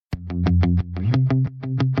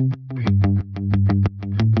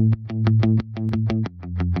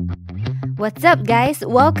What's up, guys?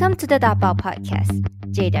 Welcome to the Tapao Podcast.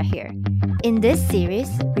 Jada here. In this series,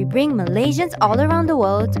 we bring Malaysians all around the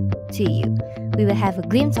world to you. We will have a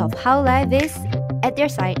glimpse of how life is at their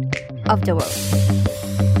side of the world.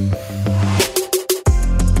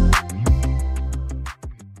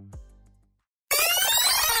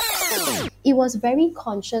 It was very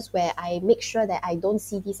conscious where I make sure that I don't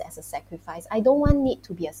see this as a sacrifice. I don't want it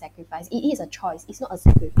to be a sacrifice. It is a choice. It's not a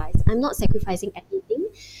sacrifice. I'm not sacrificing anything.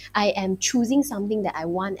 I am choosing something that I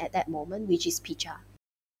want at that moment, which is Picha.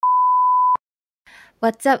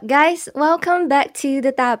 What's up, guys? Welcome back to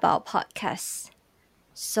the Tapao Podcast.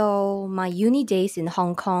 So, my uni days in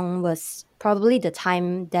Hong Kong was probably the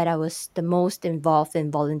time that I was the most involved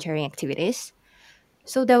in volunteering activities.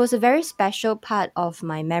 So there was a very special part of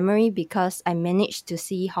my memory because I managed to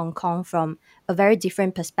see Hong Kong from a very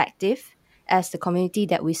different perspective, as the community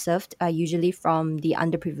that we served are usually from the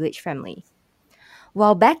underprivileged family.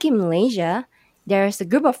 While back in Malaysia, there's a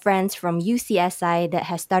group of friends from UCSI that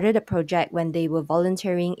has started a project when they were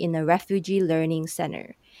volunteering in a refugee learning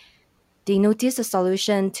center. They noticed a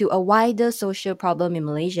solution to a wider social problem in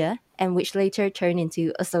Malaysia, and which later turned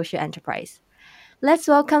into a social enterprise. Let's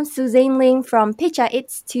welcome Suzanne Ling from Picha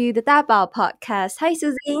Eats to the Tapao Podcast. Hi,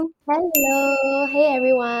 Suzanne. Hello. Hey,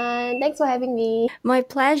 everyone. Thanks for having me. My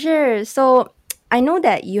pleasure. So, I know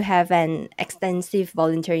that you have an extensive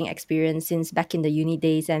volunteering experience since back in the uni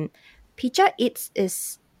days, and Picha Eats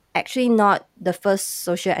is actually not the first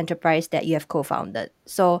social enterprise that you have co-founded.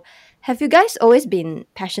 So, have you guys always been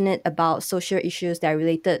passionate about social issues that are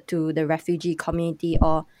related to the refugee community,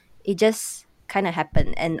 or it just kind of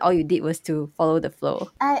happened and all you did was to follow the flow?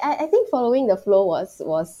 I think following the flow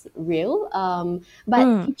was real. But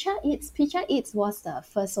Picha Eats was the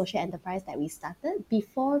first social enterprise that we started.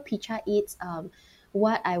 Before Picha Eats,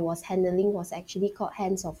 what I was handling was actually called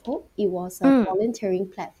Hands of Hope. It was a volunteering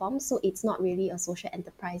platform, so it's not really a social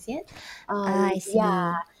enterprise yet. I see.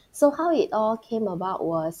 Yeah. So how it all came about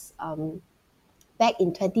was back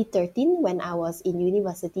in 2013 when I was in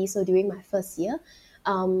university. So during my first year,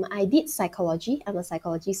 I did psychology. I'm a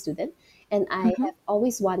psychology student, and I have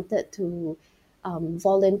always wanted to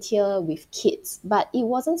volunteer with kids, but it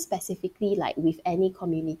wasn't specifically like with any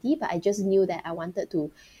community, but I just knew that I wanted to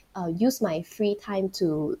use my free time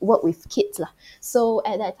to work with kids lah. So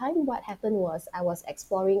at that time, what happened was I was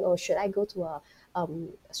exploring, should I go to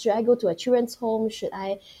a children's home? Should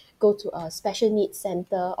I go to a special needs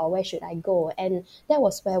center, or where should I go? And that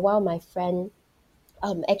was where one of my friend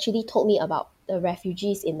actually told me about the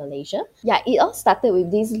refugees in Malaysia. Yeah, it all started with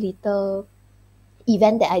this little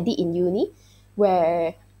event that I did in uni,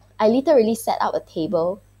 where I literally set up a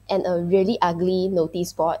table and a really ugly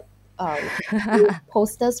notice board with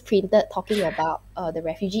posters printed talking about the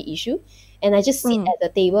refugee issue, and I just sit at the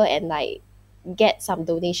table and like get some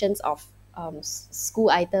donations of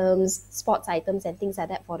school items, sports items, and things like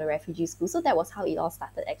that for the refugee school. So that was how it all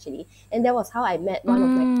started actually, and that was how I met one of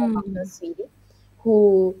my co-founders, Sweden,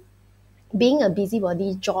 who, being a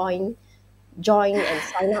busybody, joined and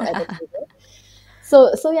signed out at the table. So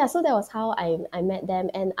that was how I met them.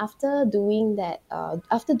 And after doing that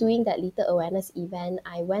little awareness event,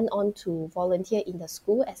 I went on to volunteer in the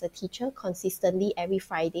school as a teacher consistently every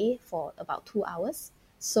Friday for about 2 hours.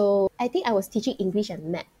 So I think I was teaching English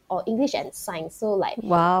and math, or English and science. So like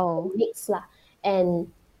Wow. mix lah.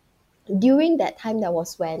 And during that time, that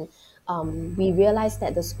was when we realized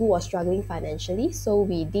that the school was struggling financially. So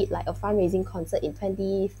we did like a fundraising concert in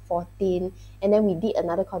 2014, and then we did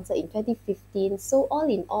another concert in 2015. So all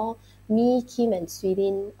in all, me, Kim, and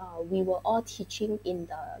Sweden, we were all teaching in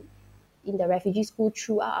the refugee school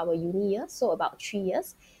throughout our uni year, so about 3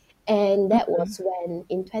 years. And that was when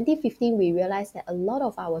in 2015 we realized that a lot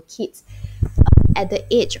of our kids at the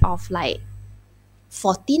age of like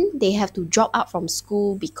 14, they have to drop out from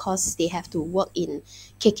school because they have to work in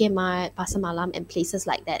KK Mart, Pasar Malam, and places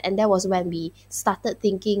like that. And that was when we started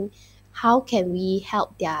thinking, how can we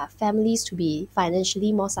help their families to be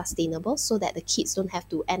financially more sustainable so that the kids don't have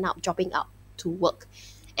to end up dropping out to work.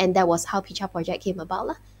 And that was how Picha Project came about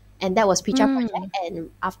lah. And that was Picha Project, and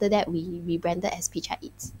after that we rebranded as Picha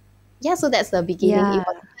Eats. Yeah, so that's the beginning.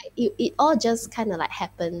 Yeah. It all just kind of like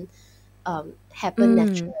happened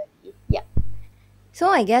naturally. Yeah. So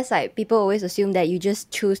I guess like people always assume that you just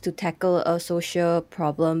choose to tackle a social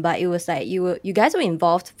problem, but it was like you guys were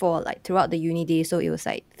involved for like throughout the uni days, so it was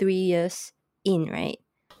like 3 years in, right?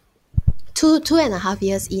 2.5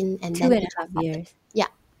 years in, and Two then and a half years. Yeah.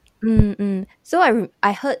 So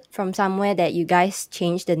I heard from somewhere that you guys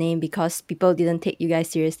changed the name because people didn't take you guys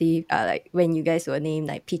seriously, like when you guys were named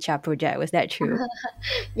like Picha Project. Was that true?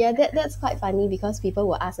 Yeah, that's quite funny because people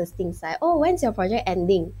will ask us things like, oh, when's your project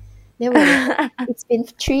ending? Then we're like, it's been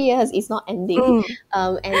 3 years, it's not ending. Mm,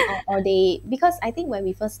 Or they, because I think when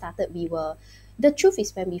we first started, the truth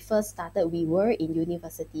is when we first started, we were in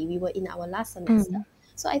university, we were in our last semester. mm,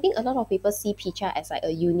 So I think a lot of people see Picha as like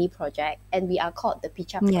a uni project, and we are called the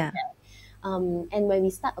Picha yeah. project. And when we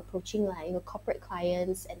start approaching like corporate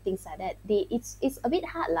clients and things like that, it's a bit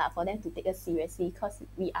hard lah for them to take us seriously because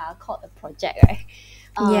we are called a project, right?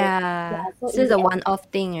 Yeah. Yeah. So This in is the a end,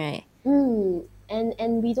 one-off thing, right?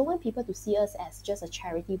 and we don't want people to see us as just a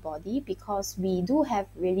charity body, because we do have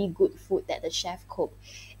really good food that the chef cook,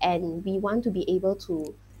 and we want to be able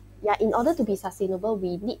to, yeah, in order to be sustainable,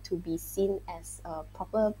 we need to be seen as a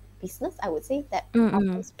proper business, I would say, that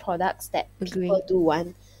Mm-mm. offers products that people Agree. do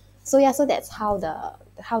want. So yeah, so that's how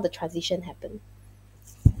the transition happened.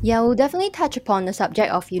 Yeah, we'll definitely touch upon the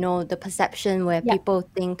subject of, the perception where Yeah. people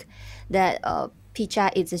think that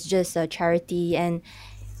Pizza Eats is just a charity. And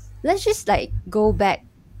let's just like go back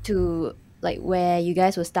to like where you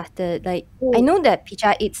guys were started. Like I Mm, know that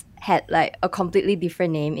Pizza Eats had like a completely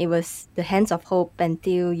different name. It was the Hands of Hope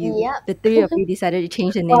until yeah. the three of you decided to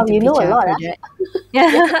change the name Wow, to you know a Pizza lot, Project.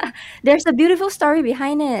 yeah. Yeah. There's a beautiful story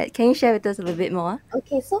behind it. Can you share with us a little bit more?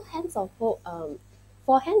 Okay, so Hands of Hope,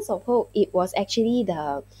 for Hands of Hope, it was actually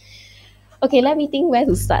the, okay, let me think where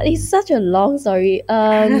to start. It's such a long story.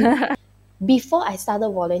 Before I started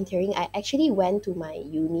volunteering, I actually went to my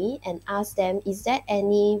uni and asked them, is there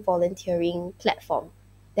any volunteering platform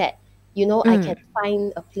that, I Mm. can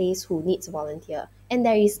find a place who needs volunteer? And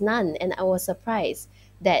there is none. And I was surprised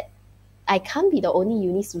that I can't be the only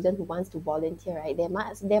uni student who wants to volunteer, right? There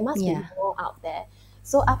must be Yeah. more out there.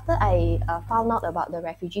 So after I found out about the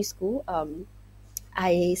refugee school,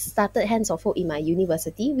 I started Hands of Hope in my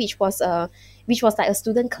university, which was like a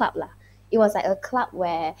student club lah. It was like a club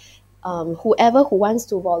where whoever who wants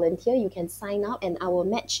to volunteer, you can sign up, and I will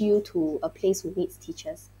match you to a place who needs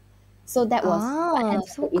teachers. So that was what Oh, Hands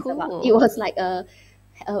of so Hope is about. It cool. was like a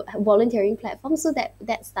volunteering platform. So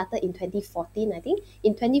that started in 2014, I think.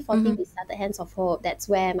 In 2014, Mm-hmm. we started Hands of Hope. That's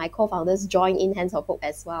where my co-founders joined in Hands of Hope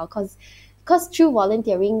as well, because through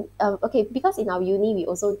volunteering, okay, because in our uni we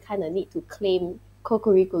also kind of need to claim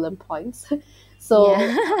co-curriculum points. so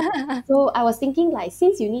Yeah. so I was thinking, like,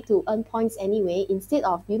 since you need to earn points anyway, instead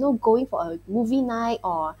of going for a movie night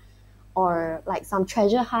or like some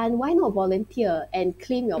treasure hunt, why not volunteer and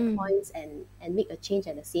claim your Mm, points and make a change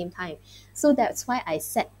at the same time? So that's why I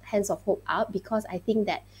set Hands of Hope up, because I think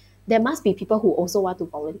that there must be people who also want to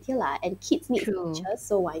volunteer lah, and kids need true. teachers,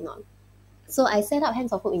 so why not? So I set up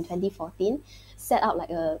Hands of Hope in 2014, set up like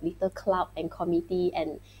a little club and committee,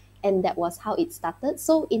 and that was how it started.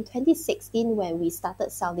 So in 2016, when we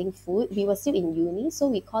started selling food, we were still in uni, so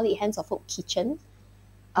we call it Hands of Hope Kitchen.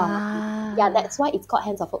 Um, yeah, Ah. that's why it's called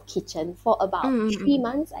Hands of Hope Kitchen for about Mm, mm, 3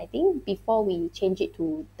 months, I think, before we change it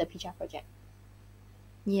to the Picha Project.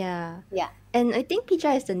 yeah. Yeah. And I think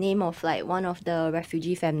Pija is the name of like one of the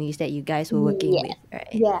refugee families that you guys were working Yes. with,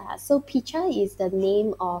 right? Yeah. So Picha is the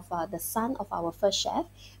name of the son of our first chef.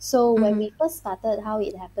 So when Mm-hmm. we first started, how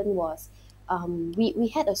it happened was, we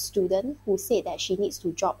had a student who said that she needs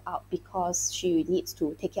to drop out because she needs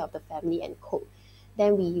to take care of the family and cook.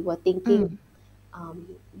 Then we were thinking,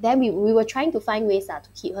 Mm. then we were trying to find ways to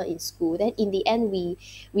keep her in school. Then in the end,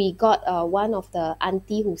 we got one of the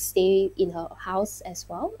auntie who stay in her house as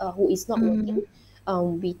well, who is not Mm-hmm. working.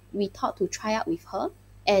 We thought to try out with her,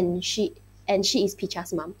 and she is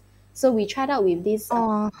Picha's mom. So we tried out with this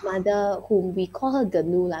Oh. mother whom we call her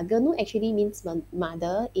Genu lah. Genu actually means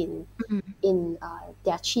mother Mm, in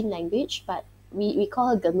their Chin language, but we call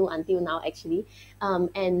her Genu until now actually.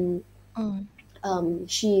 And mm.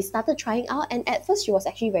 she started trying out, and at first she was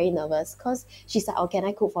actually very nervous because she's like, oh, can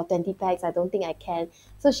I cook for 20 packs? I don't think I can.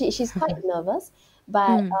 So she's quite nervous,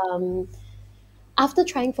 but Mm. after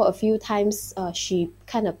trying for a few times, she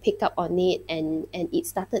kind of picked up on it, and it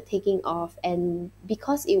started taking off. And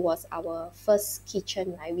because it was our first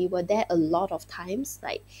kitchen, right, we were there a lot of times,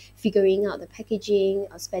 like figuring out the packaging,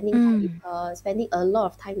 spending time with Mm. her, spending a lot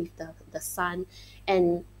of time with the son.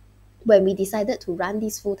 And when we decided to run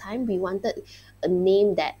this full time, we wanted a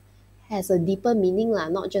name that has a deeper meaning lah,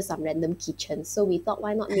 not just some random kitchen. So we thought,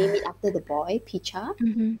 why not name it after the boy, Picha,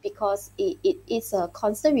 Mm-hmm. because it is a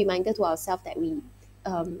constant reminder to ourselves that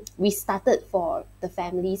we started for the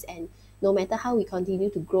families, and no matter how we continue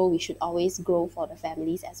to grow, we should always grow for the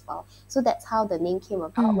families as well. So that's how the name came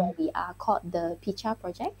about, where Mm. we are called the Picha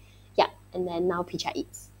Project. Yeah, and then now Picha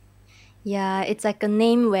Eats. Yeah, it's like a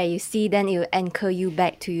name where you see, then it will anchor you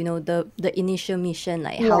back to, the initial mission,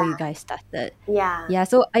 like how you Yeah, guys started. yeah, Yeah,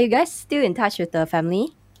 so are you guys still in touch with the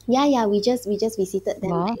family? yeah. We just visited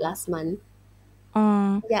them Wow. like last month.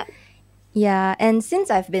 Um, Yeah. Yeah, and since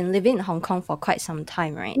I've been living in Hong Kong for quite some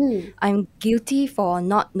time, right? Mm, I'm guilty for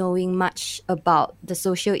not knowing much about the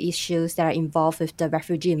social issues that are involved with the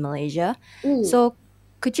refugee in Malaysia. mm. So,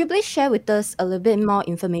 could you please share with us a little bit more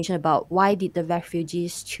information about why did the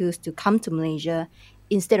refugees choose to come to Malaysia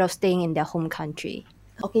instead of staying in their home country?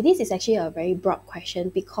 Okay, this is actually a very broad question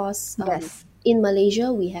because Yes. in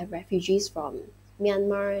Malaysia we have refugees from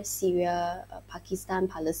Myanmar, Syria, Pakistan,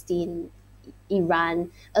 Palestine,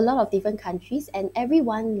 Iran, a lot of different countries, and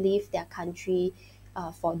everyone leave their country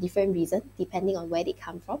for different reasons depending on where they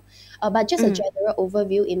come from. But just a Mm, general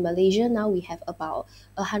overview, in Malaysia now we have about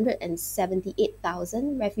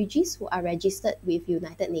 178,000 refugees who are registered with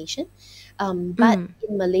United Nations. But mm,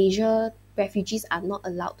 in Malaysia, refugees are not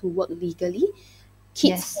allowed to work legally.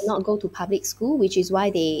 Kids yes. cannot go to public school, which is why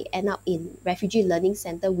they end up in refugee learning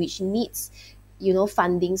center, which needs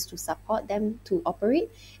fundings to support them to operate,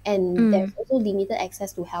 and there's Mm, also limited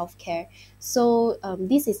access to healthcare. So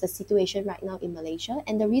this is the situation right now in Malaysia,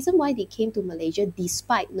 and the reason why they came to Malaysia,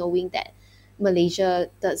 despite knowing that Malaysia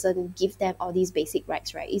doesn't give them all these basic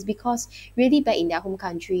rights, right, is because really back in their home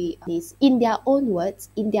country, is in their own words,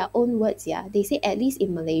 yeah, they say at least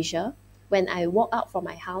in Malaysia, when I walk out from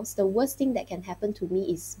my house, the worst thing that can happen to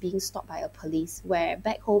me is being stopped by a police. Where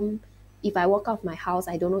back home, if I walk out of my house,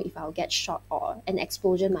 I don't know if I'll get shot or an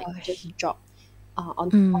explosion might gosh. just drop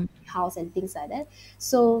on top of Mm, my house and things like that.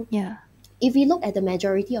 So yeah. if we look at the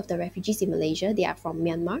majority of the refugees in Malaysia, they are from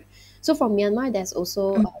Myanmar. So from Myanmar, there's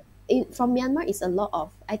also Mm, from Myanmar is a lot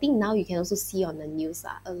of, I think now you can also see on the news,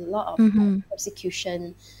 a lot of mm-hmm.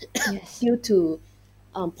 persecution Yes. due to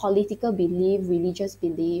political belief, religious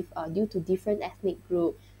belief, due to different ethnic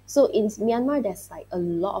group. So in Myanmar, there's like a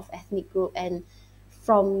lot of ethnic group, and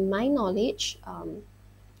from my knowledge,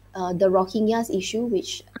 the Rohingyas issue,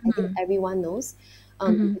 which I think Mm, everyone knows,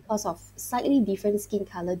 mm-hmm. because of slightly different skin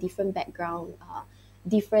color, different background,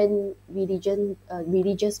 different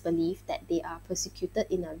religious belief, that they are persecuted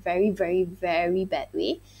in a very, very, very bad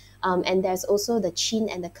way. And there's also the Chin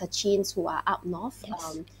and the Kachins who are up north,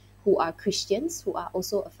 Yes. who are Christians, who are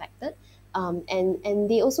also affected. And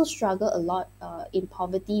they also struggle a lot in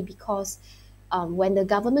poverty because when the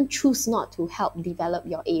government choose not to help develop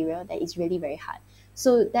your area, that is really very hard.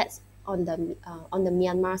 So that's on the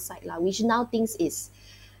Myanmar side lah, which now things is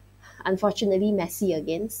unfortunately messy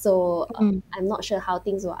again. So Mm, I'm not sure how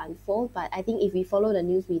things will unfold, but I think if we follow the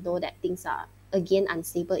news, we know that things are again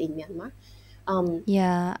unstable in Myanmar. Um,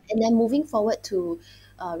 yeah. and then moving forward to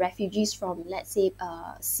refugees from, let's say,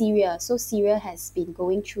 Syria. So Syria has been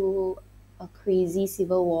going through a crazy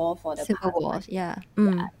civil war for the Civil past, wars. Yeah. yeah,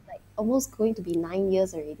 Mm, like almost going to be 9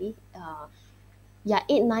 years already. Yeah,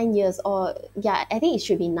 8 9 years, or yeah, I think it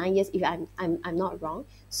should be 9 years if I'm not wrong.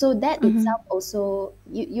 So that mm-hmm. itself also,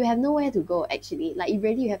 you have nowhere to go actually. Like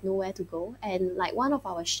really, you have nowhere to go. And like one of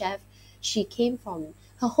our chef, she came from,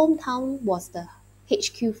 her hometown was the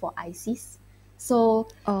HQ for ISIS. So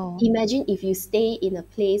Oh, imagine if you stay in a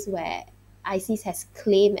place where ISIS has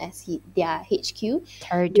claimed as their HQ,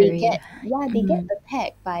 they territory. get, yeah, they get Mm,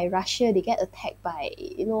 attacked by Russia, they get attacked by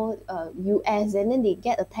US, and then they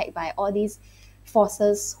get attacked by all these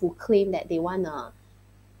forces who claim that they wanna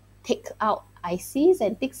take out ISIS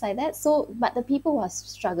and things like that. So, but the people who are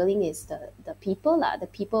struggling is the people lah. The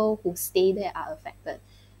people who stay there are affected.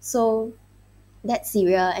 So that's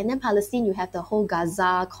Syria, and then Palestine. You have the whole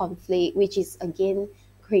Gaza conflict, which is again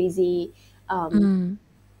crazy. Um, mm,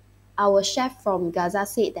 our chef from Gaza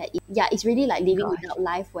said that yeah, it's really like living gosh. without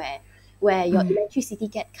life, where your Mm, electricity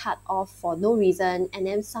get cut off for no reason, and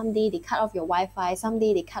then someday they cut off your Wi-Fi,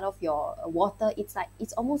 someday they cut off your water. It's like,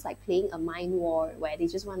 it's almost like playing a mind war where they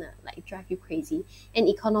just want to like drive you crazy. And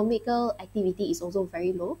economical activity is also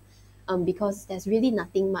very low, because there's really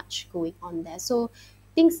nothing much going on there. So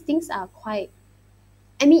things are quite,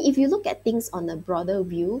 I mean, if you look at things on a broader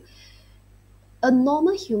view, a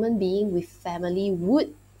normal human being with family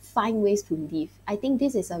would find ways to live. I think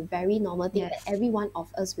this is a very normal thing that yes. every one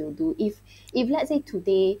of us will do. If let's say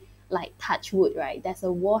today, like touch wood, right, there's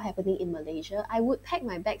a war happening in Malaysia, I would pack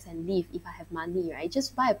my bags and leave if I have money, right?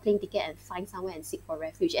 Just buy a plane ticket and find somewhere and seek for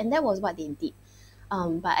refuge. And that was what they did.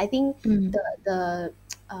 But I think Mm,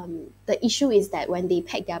 the issue is that when they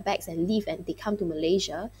pack their bags and leave and they come to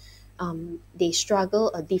Malaysia, they struggle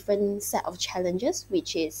a different set of challenges,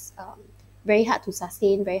 which is very hard to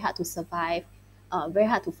sustain, very hard to survive, very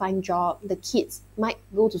hard to find job. The kids might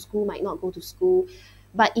go to school, might not go to school,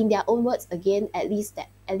 but in their own words, again, at least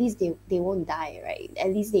they won't die, right? At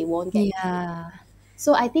least they won't get killed. yeah.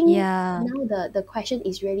 So I think Yeah. now the question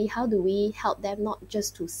is really, how do we help them not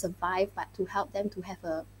just to survive, but to help them to have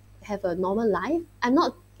have a normal life. I'm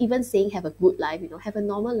not even saying have a good life, have a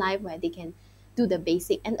normal life where they can do the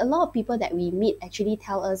basic. And a lot of people that we meet actually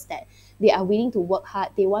tell us that they are willing to work hard.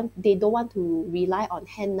 They don't want to rely on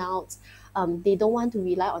handouts. They don't want to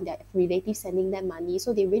rely on their relatives sending them money.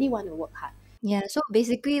 So they really want to work hard. Yeah, so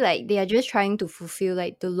basically, like, they are just trying to fulfill,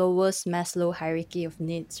 like, the lowest Maslow hierarchy of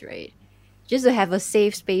needs, right? Just to have a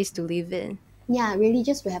safe space to live in. Yeah, really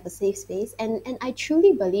just to have a safe space. And I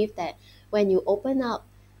truly believe that when you open up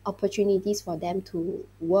opportunities for them to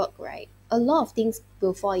work, right, a lot of things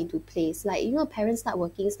will fall into place. Like, parents start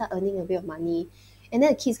working, start earning a bit of money, and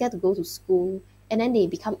then the kids get to go to school, and then they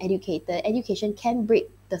become educated. Education can break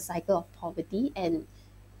the cycle of poverty. And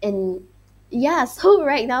yeah, so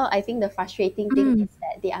right now I think the frustrating thing is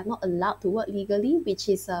that they are not allowed to work legally, which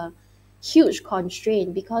is a huge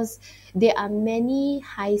constraint, because there are many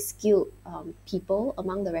high skilled people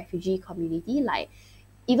among the refugee community. Like,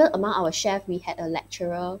 even among our chef, we had a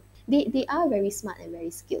lecturer. They are very smart and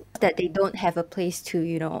very skilled. That they don't have a place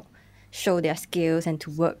to, show their skills and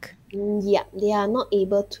to work. Yeah, they are not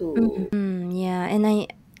able to. Yeah, and I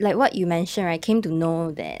like what you mentioned, right? I came to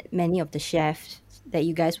know that many of the chefs that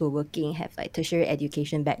you guys were working have like tertiary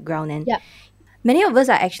education background, and Yeah. many of us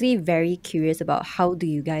are actually very curious about how do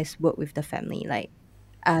you guys work with the family. Like,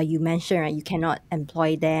 you mentioned, right, you cannot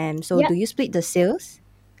employ them. So Yeah. do you split the sales?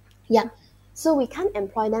 Yeah. So we can't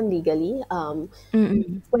employ them legally.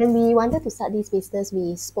 Mm-mm. When we wanted to start this business,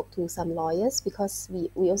 we spoke to some lawyers, because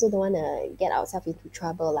we also don't want to get ourselves into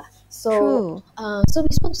trouble lah. True. So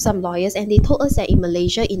we spoke to some lawyers, and they told us that in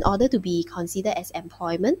Malaysia, in order to be considered as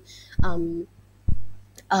employment,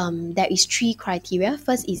 there is 3 criteria.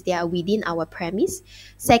 First is they are within our premise.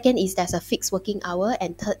 Second is there's a fixed working hour,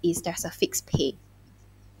 and third is there's a fixed pay.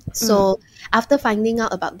 So after finding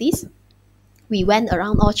out about this, we went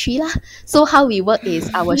around all 3 lah. So how we work is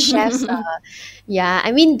our chefs. Yeah,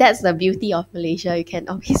 I mean that's the beauty of Malaysia. You can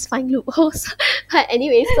always find loopholes. But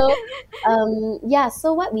anyway, so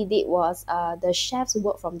what we did was the chefs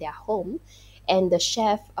work from their home, and the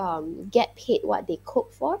chef get paid what they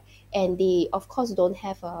cook for, and they of course don't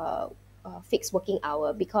have a fixed working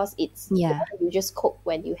hour, because it's Yeah. you just cook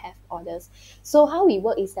when you have orders. So how we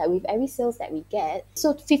work is that with every sales that we get,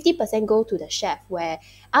 so 50% go to the chef, where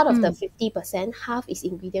out of the 50%, half is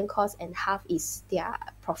ingredient cost and half is their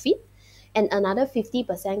profit. And another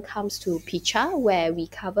 50% comes to Picha, where we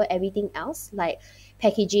cover everything else, like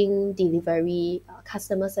packaging, delivery,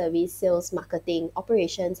 customer service, sales, marketing,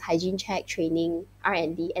 operations, hygiene check, training,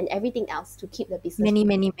 R&D, and everything else to keep the business.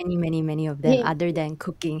 Many of them, Yeah. other than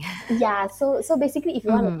cooking. Yeah, so basically, if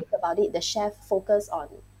you want to think about it, the chef focus on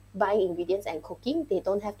buying ingredients and cooking. They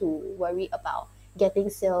don't have to worry about getting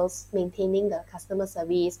sales, maintaining the customer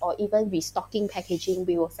service, or even restocking packaging.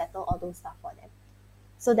 We will settle all those stuff for them.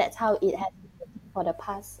 So that's how it has been for the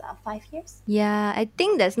past 5 years. Yeah, I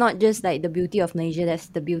think that's not just like the beauty of Malaysia,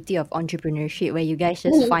 that's the beauty of entrepreneurship, where you guys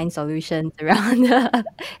just find solutions around the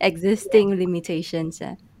existing limitations.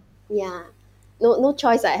 Yeah, no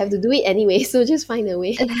choice. I have to do it anyway, so just find a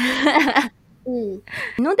way. Mm.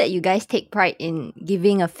 I know that you guys take pride in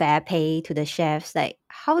giving a fair pay to the chefs. Like,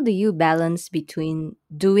 how do you balance between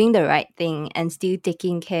doing the right thing and still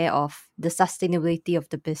taking care of the sustainability of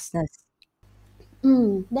the business?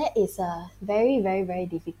 That is a very, very, very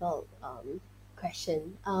difficult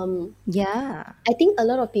question. Yeah. I think a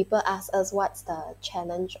lot of people ask us what's the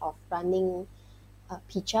challenge of running a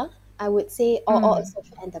Picha. I would say, or a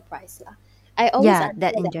social enterprise lah. I always Yeah, answer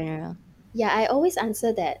that in that. general. Yeah, I always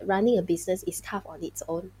answer that running a business is tough on its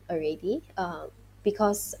own already.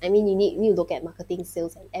 Because I mean, you need to look at marketing,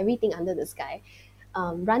 sales, and everything under the sky.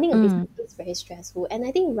 Running a business is very stressful, and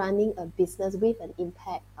I think running a business with an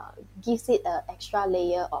impact gives it an extra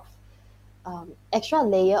layer of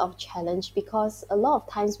challenge, because a lot of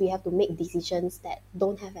times we have to make decisions that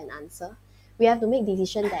don't have an answer. We have to make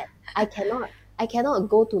decisions that I cannot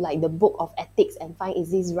go to like the book of ethics and find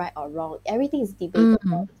is this right or wrong. Everything is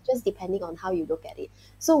debatable, just depending on how you look at it.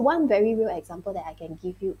 So one very real example that I can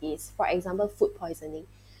give you is, for example, food poisoning.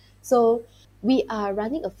 So we are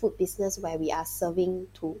running a food business where we are serving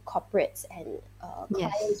to corporates and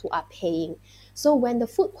Yes. clients who are paying. So when the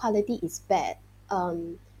food quality is bad,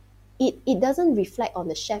 it doesn't reflect on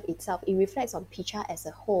the chef itself. It reflects on Picha as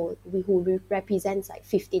a whole, who represents like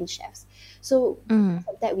 15 chefs. So because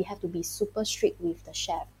of that, we have to be super strict with the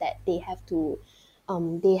chef, that they have to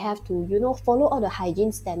follow all the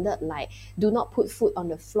hygiene standard, like do not put food on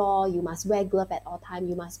the floor, you must wear glove at all time,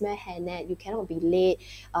 you must wear hairnet, you cannot be late.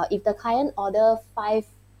 If the client order 5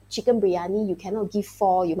 chicken biryani, you cannot give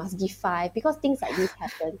 4, you must give 5, because things like this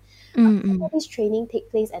happen. So all this training take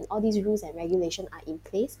place, and all these rules and regulations are in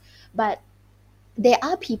place. But there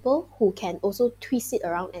are people who can also twist it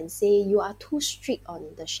around and say you are too strict on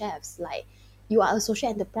the chefs, like you are a social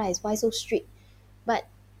enterprise, why so strict? But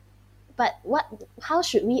what? How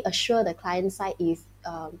should we assure the client side if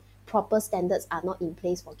proper standards are not in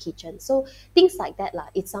place for kitchen? So things like that lah.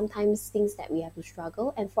 It's sometimes things that we have to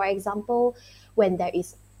struggle. And for example, when there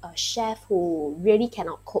is a chef who really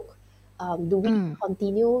cannot cook, do we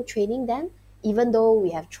continue training them even though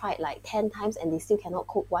we have tried like 10 times and they still cannot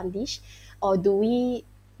cook one dish, or do we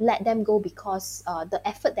let them go because the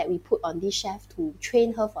effort that we put on this chef to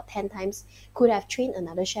train her for 10 times could have trained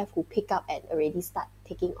another chef who pick up and already start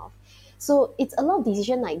taking off. So it's a lot of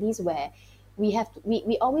decision like this where we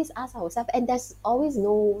always ask ourselves, and there's always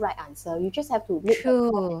no right answer. You just have to make a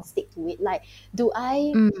call and True. stick to it. Like, do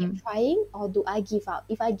I keep Mm. trying or do I give up?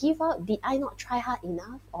 If I give up, did I not try hard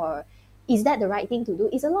enough, or is that the right thing to do?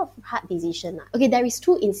 It's a lot of hard decision lah. Okay, there is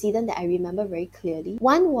two incidents that I remember very clearly.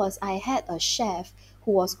 One was I had a chef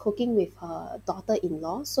who was cooking with her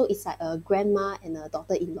daughter-in-law. So it's like a grandma and a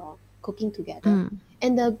daughter-in-law cooking together. Mm.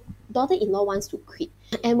 And the daughter-in-law wants to quit.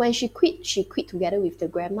 And when she quit together with the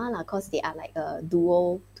grandma lah, cause they are like a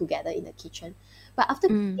duo together in the kitchen. But after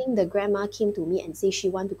Mm. quitting, the grandma came to me and say she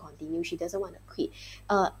want to continue. She doesn't want to quit.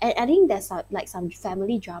 And I think there's like some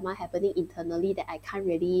family drama happening internally that I can't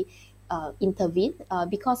really intervene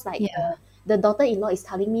because like Yeah. the daughter-in-law is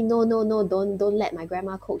telling me no no no, don't let my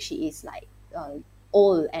grandma cook. She is like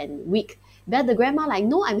old and weak. But the grandma like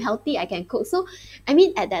no, I'm healthy, I can cook. So I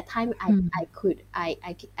mean at that time I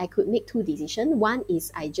could make two decisions. One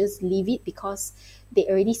is I just leave it because they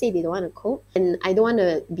already say they don't want to cook and I don't want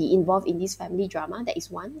to be involved in this family drama. That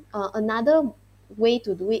is one. Another way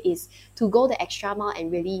to do it is to go the extra mile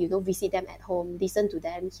and really visit them at home, listen to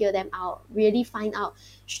them, hear them out, really find out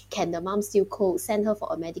can the mom still cook, send her for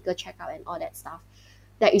a medical checkup and all that stuff.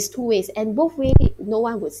 There is two ways, and both ways no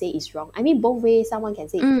one would say is wrong. I mean, both ways someone can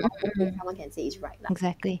say it's Mm. wrong, both ways Mm. someone can say it's right. Like,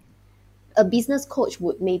 Exactly. a business coach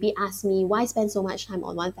would maybe ask me why spend so much time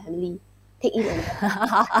on one family, take in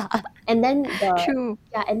another. And then True.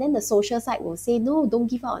 the social side will say no, don't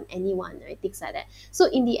give out on anyone, right? Things like that. So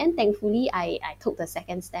in the end, thankfully, I took the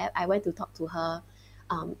second step. I went to talk to her,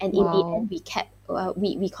 and in the end Wow.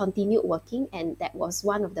 we continued working, and that was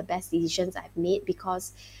one of the best decisions I've made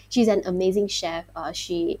because she's an amazing chef.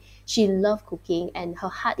 She loved cooking and her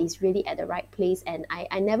heart is really at the right place, and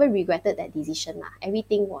I never regretted that decision lah.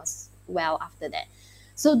 Everything was well after that.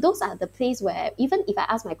 So those are the place where even if I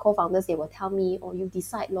ask my co-founders, they will tell me, "Oh, you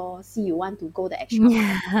decide, lor. See, you want to go the extra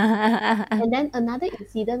mile." And then another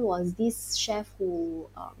incident was this chef who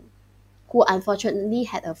unfortunately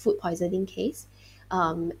had a food poisoning case.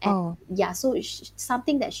 And Oh, yeah, so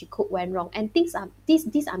something that she cooked went wrong, and these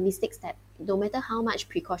are mistakes that no matter how much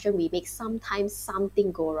precaution we make, sometimes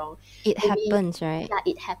something go wrong. it Maybe happens, right? yeah,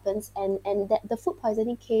 it happens, and that the food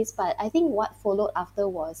poisoning case. But I think what followed after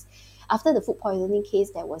was, after the food poisoning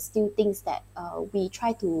case, there was still things that we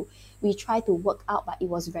try to work out, but it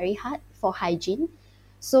was very hard for hygiene.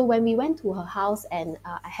 So when we went to her house and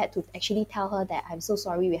I had to actually tell her that I'm so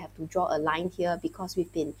sorry, we have to draw a line here because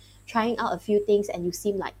we've been trying out a few things and you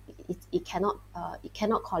seem like it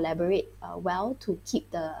cannot collaborate well to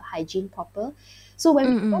keep the hygiene proper. So when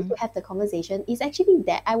we went Mm-mm. to have the conversation, it's actually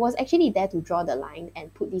that I was actually there to draw the line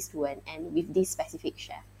and put this to an end with this specific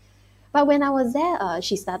chef. But when I was there,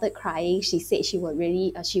 she started crying. She said she will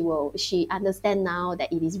really, she understand now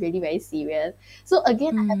that it is really very serious. So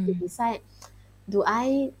again, I have to Mm. decide: do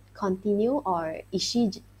I continue, or is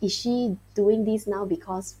she doing this now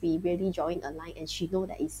because we really drawing a line and she know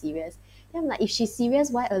that it's serious? Then I'm like, if she's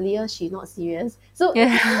serious, why earlier she not serious? So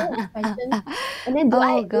it's a lot of questions. And then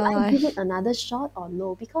Oh do I give it gosh. another shot or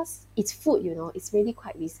no? Because it's food, it's really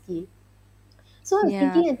quite risky. So I was Yeah.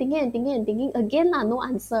 thinking and thinking and thinking and thinking again lah, no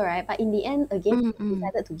answer, right? But in the end, again, I Mm-mm.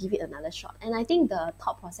 decided to give it another shot. And I think the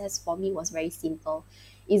thought process for me was very simple,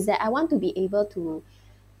 is that I want to be able to,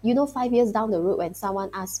 5 years down the road, when someone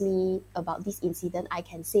asks me about this incident, I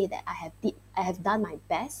can say that I have done my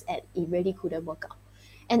best and it really couldn't work out.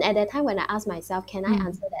 And at that time, when I asked myself, can I Mm.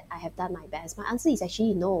 answer that I have done my best? My answer is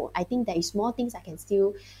actually no. I think there is more things I can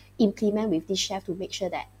still implement with this chef to make sure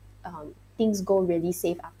that things go really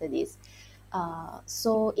safe after this.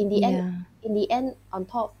 So Yeah. on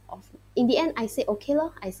top of in the end, I said okay lah.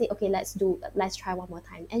 I said okay, let's try one more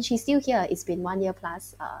time. And she's still here. It's been 1 year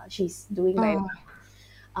plus. She's doing very Oh,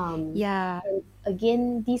 well. yeah. And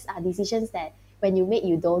again, these are decisions that when you make,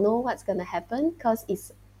 you don't know what's gonna happen because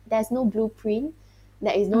there's no blueprint,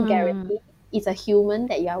 there is no Mm. guarantee. It's a human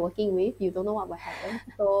that you are working with. You don't know what will happen.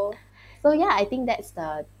 So yeah, I think that's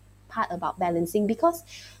the part about balancing, because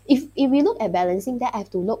if we look at balancing, then I have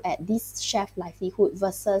to look at this chef livelihood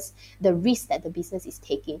versus the risk that the business is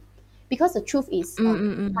taking. Because the truth is,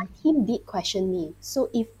 my team did question me. So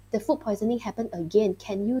if the food poisoning happened again,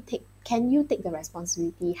 can you take the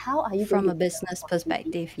responsibility? How are you going From to a take the business responsibility?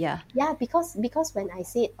 perspective, yeah. Yeah, because when I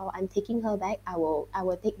said, oh, I'm taking her back, I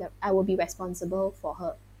will be responsible for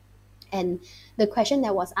her. And the question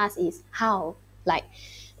that was asked is how, like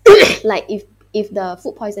like if the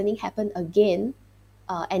food poisoning happened again,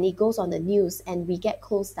 and it goes on the news and we get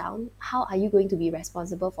closed down, how are you going to be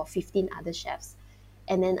responsible for 15 other chefs?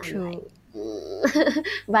 And then I'm like, True.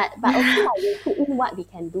 but okay, like, we put in what we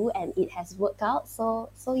can do and it has worked out. So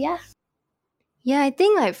yeah. Yeah, I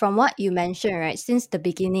think like from what you mentioned, right, since the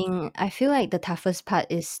beginning, I feel like the toughest part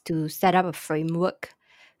is to set up a framework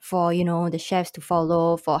for, the chefs to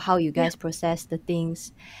follow, for how you Yeah. guys process the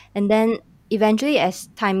things. And then eventually as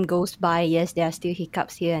time goes by, yes, there are still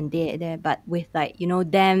hiccups here and there, but with like,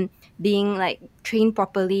 them being like trained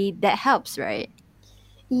properly, that helps, right?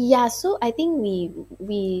 Yeah, so I think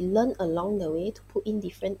we learn along the way to put in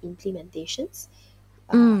different implementations,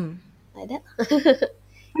 uh, Mm. like that.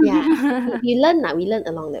 Yeah, we learn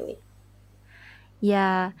along the way.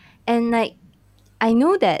 Yeah. And like I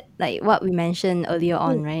know that like what we mentioned earlier Mm,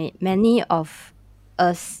 on, right? Many of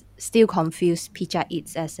us still confuse Pizza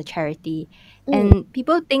Eats as a charity. mm. And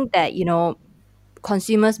people think that,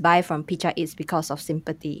 consumers buy from Pizza Eats because of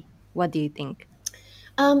sympathy. What do you think?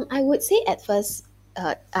 I would say at first,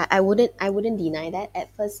 I wouldn't deny that.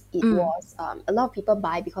 At first, it Mm, was a lot of people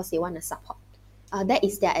buy because they want to support. That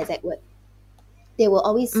is their exact word. They will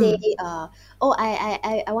always say, mm, "Oh,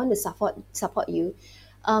 I want to support you,"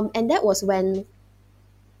 and that was when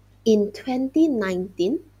in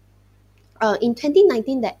 2019. In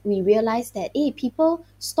 2019, that we realized that, hey, people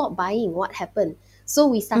stopped buying. What happened? So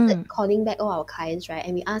we started mm. calling back all our clients, right?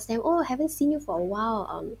 And we asked them, oh, haven't seen you for a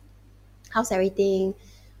while. How's everything?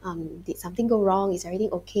 Did something go wrong? Is everything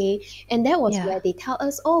okay? And that was Yeah. where they tell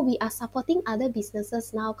us, oh, we are supporting other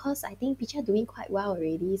businesses now because I think Picha doing quite well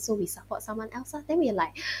already. So we support someone else. Then we're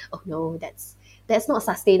like, oh no, that's not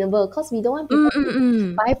sustainable, because we don't want Mm, people mm, to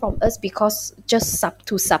mm. buy from us because just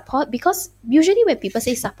to support. Because usually when people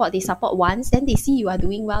say support, they support once, then they see you are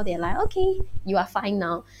doing well, they're like, okay, you are fine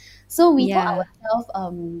now. So we told Yeah. ourselves,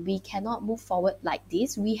 we cannot move forward like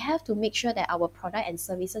this. We have to make sure that our product and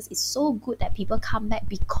services is so good that people come back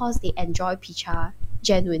because they enjoy Picha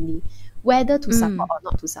genuinely, whether to support Mm. or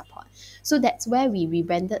not to support. So that's where we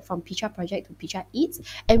rebranded from Picha Project to Picha Eats,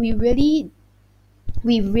 and we really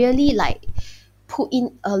like put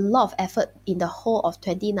in a lot of effort in the whole of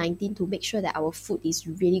 2019 to make sure that our food is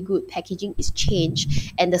really good, packaging is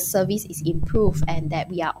changed, and the service is improved, and that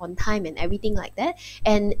we are on time and everything like that.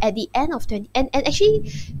 And at the end of 20, and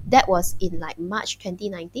actually that was in like March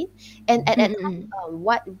 2019. And at Mm, that mm, time, mm.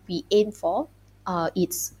 what we aim for,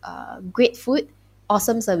 it's great food,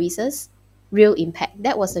 awesome services, real impact.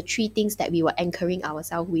 That was the three things that we were anchoring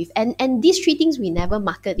ourselves with. And these three things we never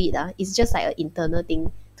market it. It's just like an internal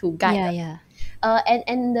thing to guide Yeah, us. yeah.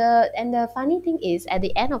 And the funny thing is, at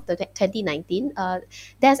the end of the 2019,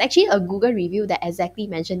 there's actually a Google review that exactly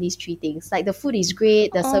mentioned these three things. Like, the food is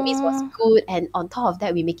great, the service was Oh. good, and on top of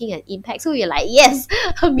that, we're making an impact. So we're like, yes,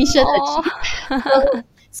 mission achieved. Oh.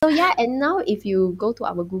 So yeah, and now if you go to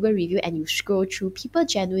our Google review and you scroll through, people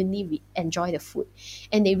genuinely enjoy the food,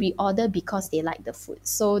 and they reorder because they like the food.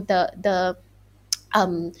 So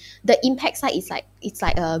um the impact side is like, it's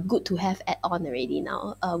like a good to have add on already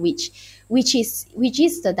now, which is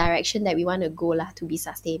the direction that we want to go lah, to be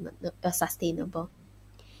sustainable.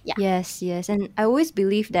 Yeah. Yes, yes. And I always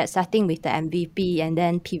believe that starting with the MVP and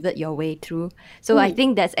then pivot your way through. So I Mm.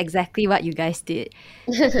 think that's exactly what you guys did.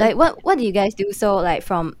 Like what do you guys do? So like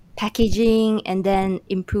from packaging and then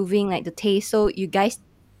improving like the taste. So you guys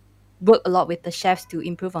work a lot with the chefs to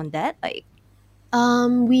improve on that. Like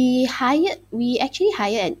We actually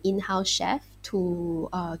hired an in-house chef to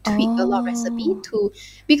tweak a lot of recipe oh. to,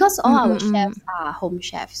 because all our Mm-mm-mm. chefs are home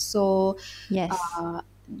chefs. So Yes.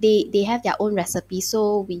 they have their own recipe,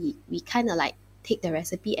 so we kind of like take the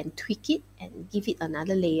recipe and tweak it and give it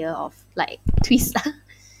another layer of like twist.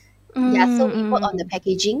 Yeah, so we work on the Mm-mm.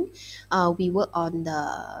 packaging, we work on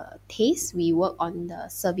the taste, we work on the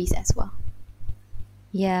service as well.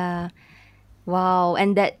 Yeah. Wow.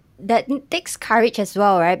 And that takes courage as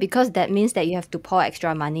well, right? Because that means that you have to pour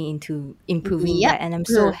extra money into improving Yep. that. And I'm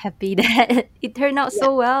so Huh. happy that it turned out Yep.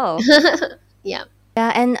 so well. Yeah.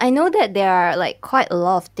 Yeah, and I know that there are like quite a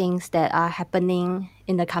lot of things that are happening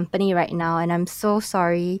in the company right now, and I'm so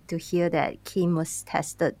sorry to hear that Kim was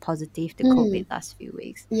tested positive to Mm. COVID last few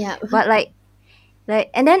weeks. Yeah. But like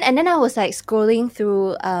And then I was like scrolling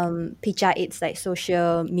through Pizza Eat's like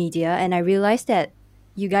social media, and I realized that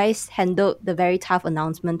you guys handled the very tough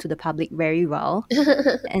announcement to the public very well.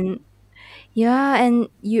 And yeah, and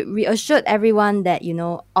you reassured everyone that,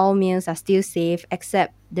 all meals are still safe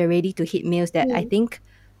except the ready to heat meals that I Mm, think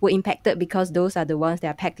were impacted because those are the ones that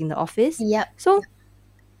are packed in the office. yep. So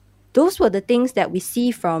those were the things that we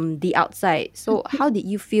see from the outside. So how did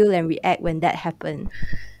you feel and react when that happened?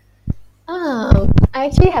 I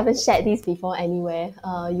actually haven't shared this before anywhere.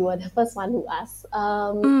 You were the first one who asked.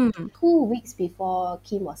 Mm. 2 weeks before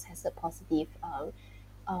Kim was tested positive,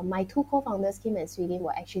 my two co-founders, Kim and Sweden,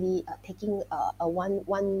 were actually taking a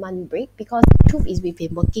one month break because the truth is we've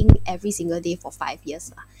been working every single day for 5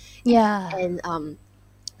 years. Yeah. And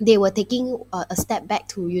they were taking a step back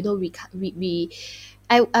to,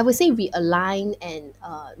 I would say realign and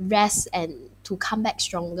rest and to come back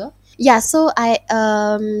stronger. Yeah, so I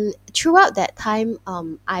throughout that time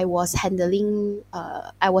I was handling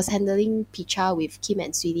Picha with Kim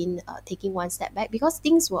and Sweden taking one step back because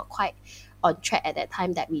things were quite on track at that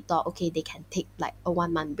time that we thought okay they can take like a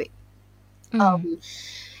 1 month break. Mm.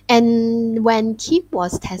 And when Kim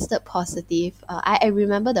was tested positive, I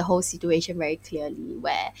remember the whole situation very clearly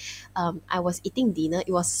where I was eating dinner.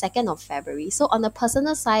 It was 2nd of February. So on a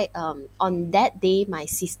personal side, on that day, my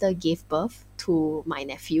sister gave birth to my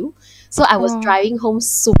nephew. So I was Oh. driving home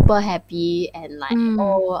super happy and like, Mm.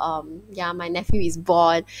 oh, yeah, my nephew is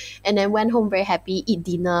born. And then went home very happy, eat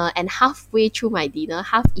dinner. And halfway through my dinner,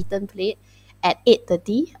 half eaten plate at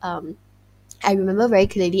 8:30, I remember very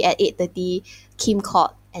clearly at 8:30, Kim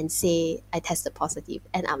called and say I tested positive,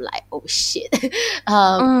 and I'm like, oh shit.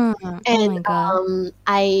 um, Mm. Oh and my god.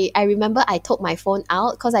 I remember I took my phone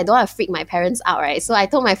out because I don't want to freak my parents out, right? So I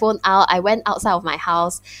took my phone out. I went outside of my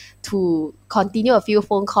house to continue a few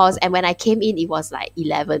phone calls, and when I came in, it was like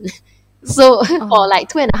 11. So for Oh. like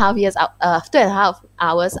 2.5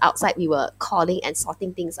 hours outside, we were calling and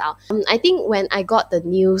sorting things out. I think when I got the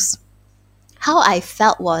news, how I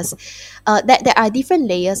felt was that there are different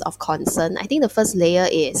layers of concern. I think the first layer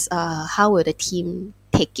is how will the team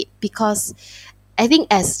take it? Because I think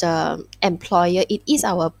as the employer, it is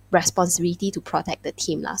our responsibility to protect the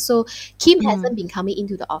team lah. So Kim hasn't Mm. been coming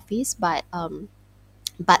into the office, but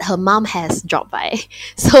her mom has dropped by.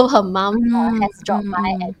 So her mom Mm. has dropped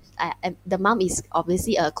by, Mm. and the mom is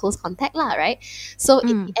obviously a close contact lah, right? So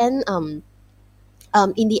Mm.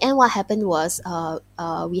 in the end, what happened was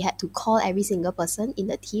we had to call every single person in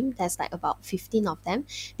the team. There's like about 15 of them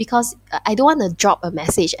because I don't want to drop a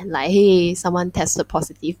message and like, hey, someone tested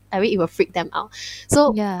positive. I mean, it will freak them out.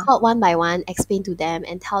 So Yeah. called one by one, explain to them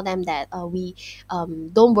and tell them that we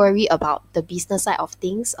don't worry about the business side of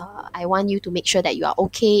things. I want you to make sure that you are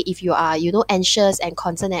okay. If you are, anxious and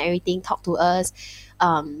concerned and everything, talk to us.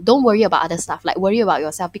 Don't worry about other stuff, like worry about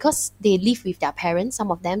yourself because they live with their parents, some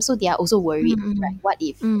of them, so they are also worried, right? Mm. What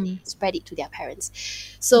if they Mm. spread it to their parents?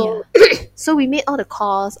 Yeah. So so we made all the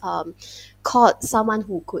calls, called someone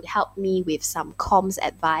who could help me with some comms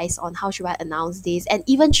advice on how should I announce this and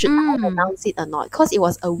even should I Mm. announce it or not, because it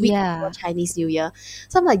was a week before Yeah. Chinese New Year.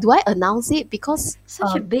 So I'm like, do I announce it? Because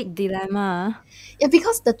Such a big dilemma. yeah,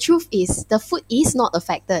 because the truth is the food is not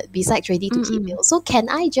affected besides ready to heat Mm. meal. So can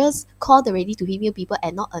I just call the ready to heat meal people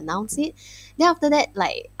and not announce it? Then after that,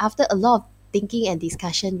 like after a lot of thinking and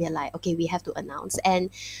discussion, we're like, okay, we have to announce. And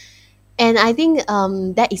I think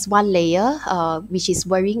that is one layer, which is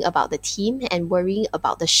worrying about the team and worrying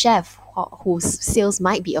about the chef whose sales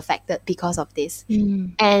might be affected because of this.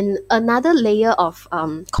 Mm. And another layer of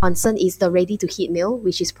concern is the ready to heat meal,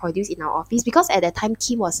 which is produced in our office. Because at that time,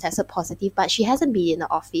 Kim was tested positive, but she hasn't been in the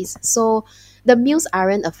office. So the meals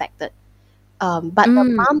aren't affected. But the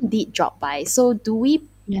Mm. mom did drop by. So do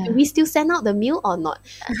Yeah. we still send out the meal or not?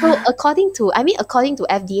 So according to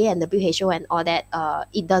FDA and WHO and all that,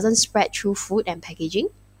 it doesn't spread through food and packaging.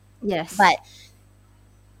 Yes.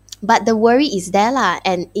 But the worry is there lah,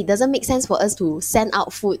 and it doesn't make sense for us to send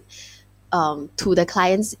out food to the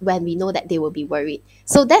clients when we know that they will be worried.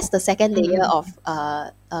 So that's the second layer Mm.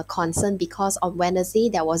 of concern, because on Wednesday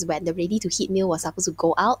that was when the ready to heat meal was supposed to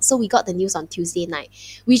go out. So we got the news on Tuesday night,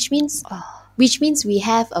 which means Oh. we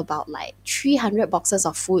have about like 300 boxes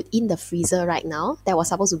of food in the freezer right now that was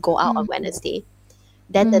supposed to go out on Mm. Wednesday.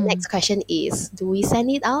 Then the Mm. next question is, do we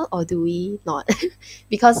send it out or do we not?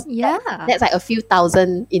 Because Yeah. that's like a few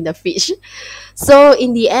thousand in the fridge. So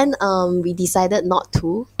in the end, we decided not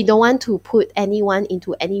to. We don't want to put anyone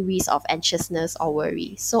into any risk of anxiousness or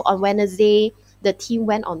worry. So on Wednesday, the team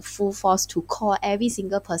went on full force to call every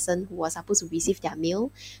single person who was supposed to receive their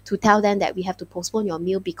mail to tell them that we have to postpone your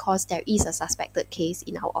mail because there is a suspected case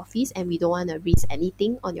in our office and we don't want to risk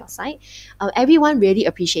anything on your side. Everyone really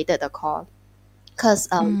appreciated the call because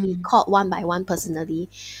we called one by one personally.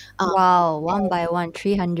 Wow, one by one,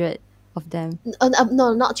 300 of them.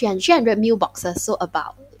 No, not 300, 300 meal boxes, so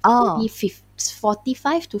about maybe Oh,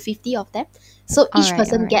 45 to 50 of them. So all each right, all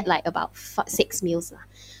person right. get like about 6 meals lah.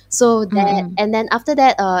 So that, Mm-mm. and then after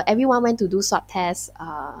that, everyone went to do swab tests.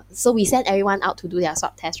 So we sent everyone out to do their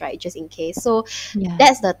swab test, right, just in case. So Yeah.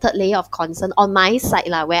 that's the third layer of concern on my side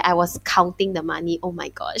lah, where I was counting the money. Oh my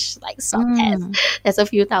gosh, like swab test, Mm. that's a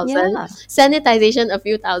few thousand. Yeah. Sanitization, a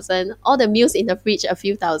few thousand. All the meals in the fridge, a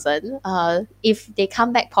few thousand. If they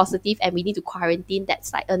come back positive and we need to quarantine,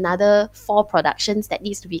 that's like another 4 productions that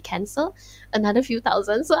needs to be cancelled, another few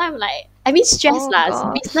thousand. So I'm like, I mean, stress Oh lah. gosh.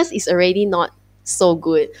 Business is already not so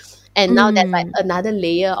good, and now there's like Mm. another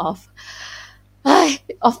layer of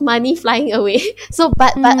of money flying away. So,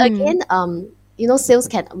 but Mm. again, sales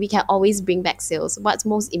we can always bring back sales. What's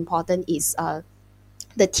most important is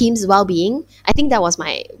the team's well-being. I think that was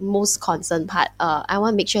my most concerned part. I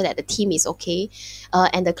want to make sure that the team is okay,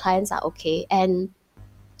 and the clients are okay. And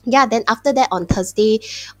yeah, then after that on Thursday,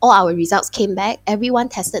 all our results came back. Everyone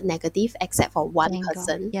tested negative except for one Thank God.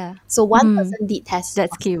 person. Yeah. So one Mm. person did test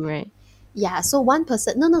That's positive. cute, right? Yeah, so one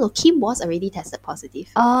person, no, Kim was already tested positive.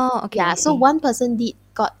 Oh, okay, Yeah, I so see. one person did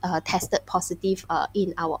got tested positive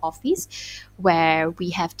in our office, where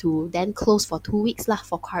we have to then close for 2 weeks lah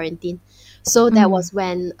for quarantine. So that Mm. was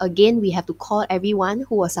when again we have to call everyone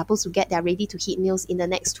who was supposed to get their ready to heat meals in the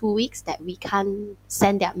next 2 weeks that we can't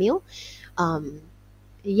send their meal. Um,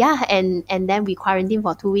 yeah, and then we quarantine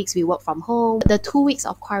for 2 weeks. We work from home. The 2 weeks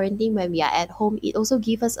of quarantine when we are at home, it also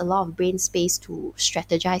gives us a lot of brain space to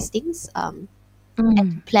strategize things. And to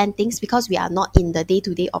Mm. plan things because we are not in the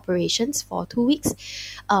day-to-day operations for 2 weeks.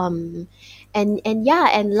 Um, and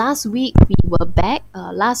yeah, and last week we were back.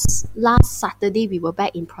 Last Saturday we were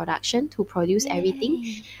back in production to produce everything.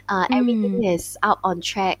 Yay. Everything Mm. is out on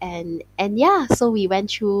track, and yeah, so we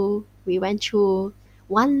went through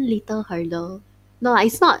one little hurdle. No,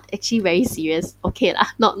 it's not actually very serious. Okay lah,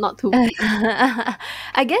 not too big.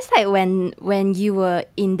 I guess like when you were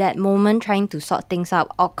in that moment trying to sort things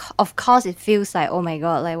out, of course it feels like, oh my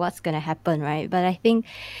god, like what's gonna happen, right? But I think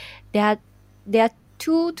there are there are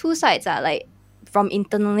two sides, like from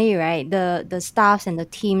internally, right? The staffs and the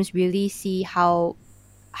teams really see how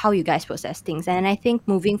you guys process things, and I think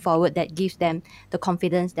moving forward that gives them the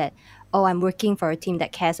confidence that, oh, I'm working for a team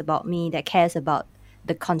that cares about me, that cares about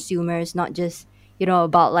the consumers, not just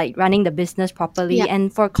about like running the business Yeah. properly.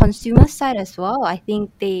 And for consumer side as well, I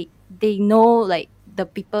think they know like the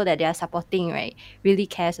people that they are supporting, right, really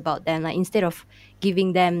cares about them. Like instead of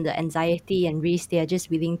giving them the anxiety and risk, they are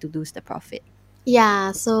just willing to lose the profit.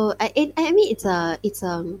 Yeah, so I mean it's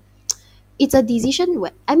a decision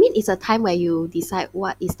where, I mean, it's a time where you decide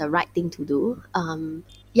what is the right thing to do.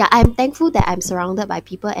 Yeah, I'm thankful that I'm surrounded by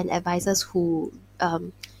people and advisors who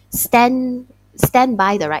stand stand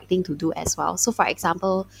by the right thing to do as well. So for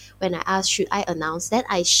example, when I asked should I announce, then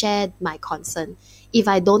I shared my concern. If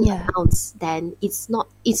I don't Yeah. announce, then it's not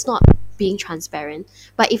being transparent.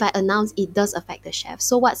 But if I announce, it does affect the chef.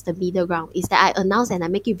 So what's the middle ground? Is that I announce and I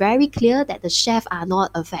make it very clear that the chef are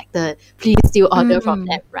not affected. Please still order from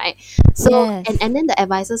them, right? So Yes. and then the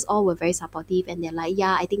advisors all were very supportive and they're like,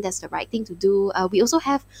 yeah, I think that's the right thing to do. We also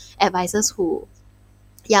have advisors who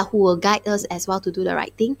will guide us as well to do the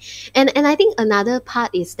right thing. And I think another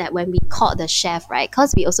part is that when we called the chef, right,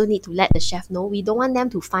 because we also need to let the chef know, we don't want them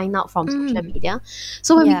to find out from social media.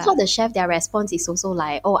 So when we Yeah. called the chef, their response is also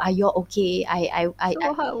like, oh, are you okay?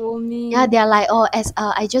 So heartwarming. Yeah, they're like, oh, as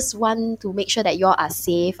I just want to make sure that you all are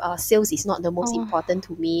safe. Sales is not the most Oh. important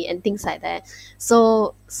to me, and things like that.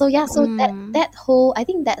 So yeah, so that whole, I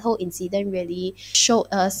think that whole incident really showed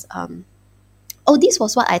us oh, this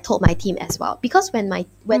was what I told my team as well. Because when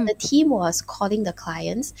the team was calling the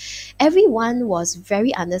clients, everyone was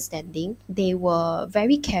very understanding. They were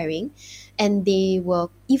very caring, and they were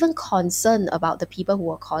even concerned about the people who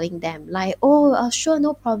were calling them. Like, oh, sure,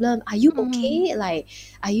 no problem. Are you okay? Like,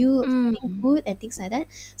 are you feeling good and things like that?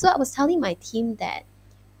 So I was telling my team that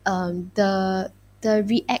the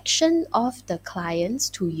reaction of the clients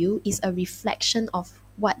to you is a reflection of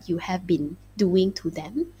what you have been doing to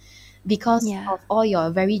them, because Yeah. of all your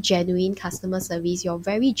very genuine customer service, your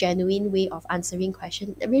very genuine way of answering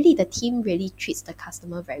questions. Really, the team really treats the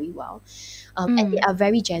customer very well. And they are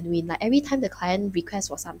very genuine. Like every time the client requests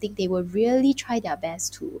for something, they will really try their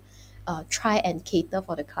best to try and cater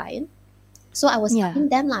for the client. So I was Yeah. telling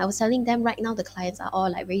them, like, I was telling them right now the clients are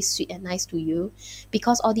all like very sweet and nice to you,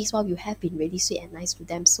 because all this while you have been really sweet and nice to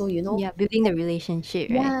them. So Yeah, building the relationship,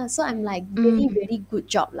 right? yeah, so I'm like, really, Mm. really good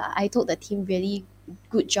job lah. I told the team, really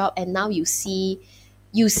good job, and now you see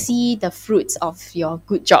the fruits of your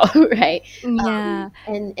good job, right? Yeah.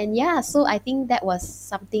 And yeah, so I think that was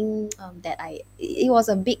something that it was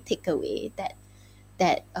a big takeaway, that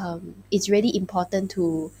it's really important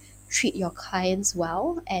to treat your clients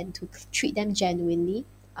well and to treat them genuinely,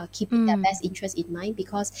 keeping their Mm. best interest in mind,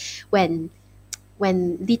 because when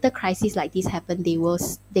little crises like this happen, they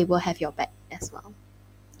will have your back as well.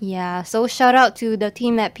 Yeah. So shout out to the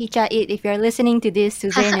team at Pizza Eat. If you're listening to this,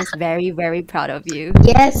 Suzanne is very, very proud of you.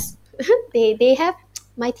 Yes, they have.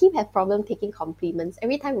 My team have problem taking compliments.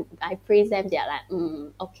 Every time I praise them, they're like,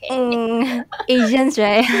 okay. Asians,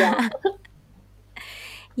 right? Yeah.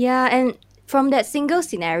 Yeah, and from that single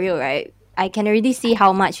scenario, right? I can already see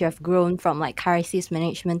how much you have grown from like crisis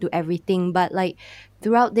management to everything. But like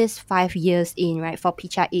throughout this 5 years in, right, for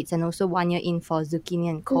Pizza Eats and also 1 year in for Zucchini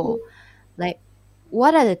and Co. Mhm. Like,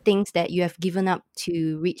 what are the things that you have given up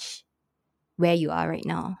to reach where you are right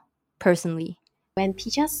now, personally? When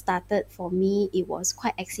Pija started for me, it was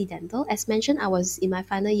quite accidental. As mentioned, I was in my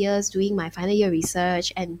final years doing my final year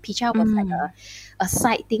research, and Pija was like Mm. a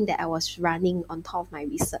side thing that I was running on top of my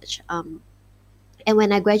research. And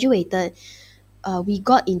when I graduated, we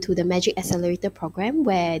got into the Magic Accelerator program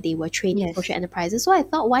where they were training Yes. social enterprises. So I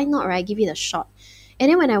thought, why not, right? Give it a shot. And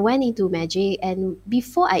then when I went into Magic, and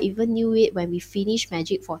before I even knew it, when we finished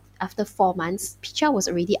Magic for after 4 months, Picha was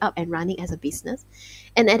already up and running as a business.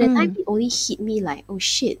 And at the time, Mm. it only hit me like, oh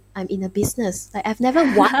shit, I'm in a business. Like I've never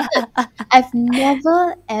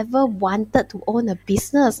ever wanted to own a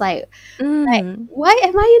business. Like Mm. why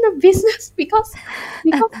am I in a business? Because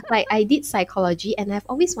like I did psychology, and I've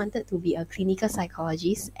always wanted to be a clinical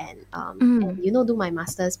psychologist, and Mm. do my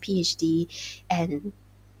master's PhD, and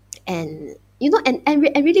and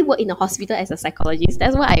really work in a hospital as a psychologist.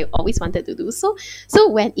 That's what I always wanted to do. So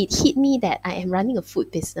when it hit me that I am running a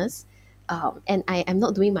food business, and I am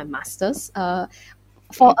not doing my master's,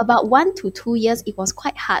 for about 1 to 2 years, it was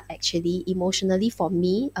quite hard actually emotionally for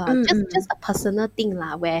me. Just Mm. a personal thing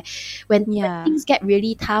lah, where when Yeah. things get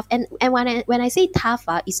really tough, and when I say tough,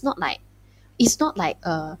 it's not like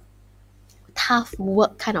a tough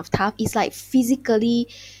work kind of tough. It's like physically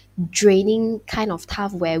draining kind of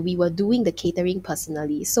tough, where we were doing the catering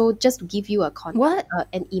personally. So just to give you What?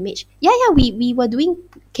 an image, yeah, we were doing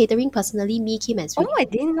catering personally, me, Kim, and Oh, Sweetie, I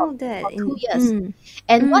didn't for, know that. for In 2 years.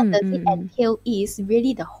 And what mm, does it mm, mm. entail is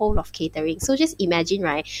really the whole of catering. So just imagine,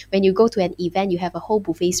 right, when you go to an event, you have a whole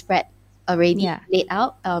buffet spread already Yeah. laid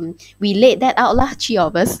out. We laid that out lah, three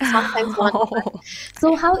of us, sometimes one of us.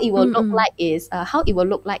 So Mm. how it will look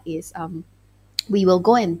like is we will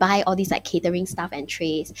go and buy all these like catering stuff and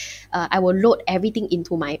trays. I will load everything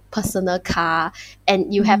into my personal car,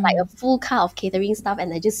 and you have like a Mm. full car of catering stuff,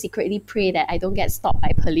 and I just secretly pray that I don't get stopped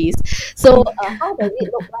by police. So how does it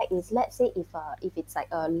look like is, let's say if it's like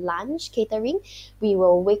a lunch catering, we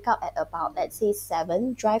will wake up at about, let's say,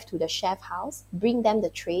 7, drive to the chef house, bring them the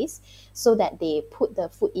trays so that they put the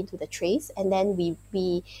food into the trays, and then we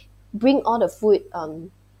bring all the food,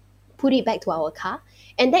 put it back to our car.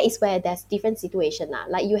 And that is where there's different situation lah.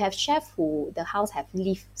 Like you have chef who the house have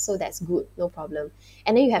lift, so that's good, no problem.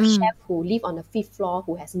 And then you have Mm. chef who live on the 5th floor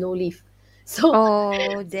who has no lift. So,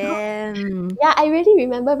 Oh, so damn. yeah, I really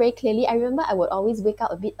remember very clearly. I remember I would always wake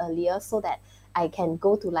up a bit earlier so that I can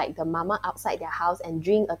go to like the mama outside their house and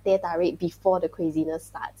drink a teh tarik before the craziness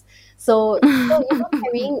starts. So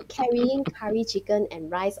carrying curry chicken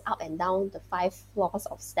and rice up and down the 5 floors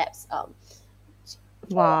of steps,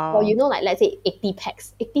 for Wow. like, let's say 80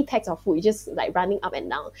 packs of food, just like running up and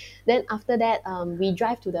down. Then after that, we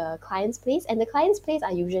drive to the client's place, and the client's place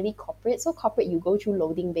are usually corporate. So corporate, you go through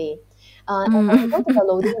loading bay, and when you go to the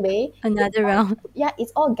loading bay, Another round.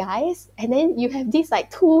 it's all guys, and then you have these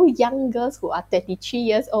like two young girls who are 33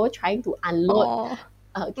 years old trying to unload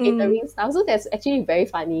Oh. catering stuff. So that's actually very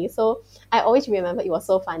funny. So I always remember it was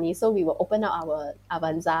so funny. So we will open up our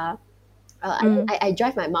Avanza. I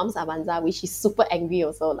drive my mom's Avanza, which is super angry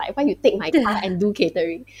also. Like, why you take my car and do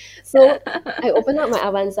catering? So I open up my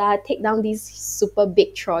Avanza, take down this super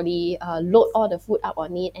big trolley, load all the food up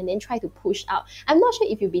on it, and then try to push out. I'm not sure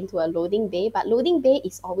if you've been to a loading bay, but loading bay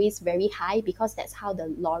is always very high because that's how the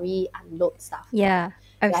lorry unload stuff. Yeah,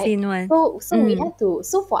 I've Right? seen one. So we have to.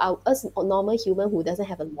 So for us normal human who doesn't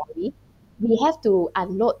have a lorry, we have to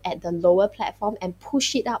unload at the lower platform and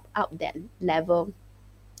push it up that level.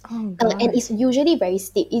 Oh And god. it's usually very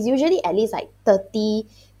steep. It's usually at least like 30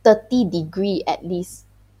 degree at least,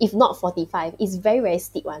 if not 45. It's very, very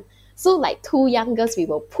steep one. So like two young girls, we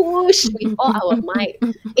will push with all our might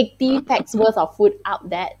 80 packs worth of food out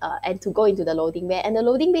there and to go into the loading bay. And the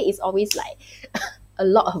loading bay is always like a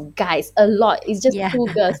lot of guys, a lot. It's just Yeah. two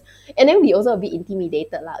girls. And then we also a bit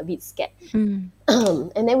intimidated, a bit scared. Mm.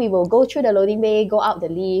 And then we will go through the loading bay, go out the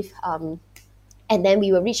lift, and then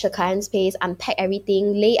we will reach the client's space, unpack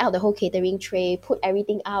everything, lay out the whole catering tray, put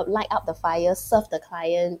everything out, light up the fire, serve the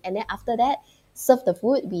client. And then after that, serve the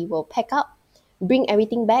food, we will pack up, bring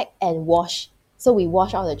everything back and wash. So we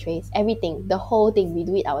wash all the trays, everything, the whole thing. We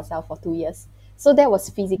do it ourselves for 2 years. So that was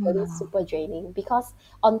physically Wow. super draining because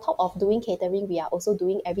on top of doing catering, we are also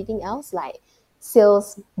doing everything else like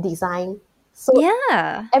sales, design. So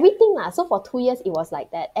Yeah. everything lah. So for 2 years it was like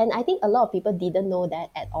that, and I think a lot of people didn't know that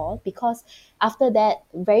at all because after that,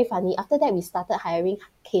 very funny, after that we started hiring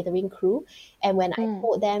catering crew, and when I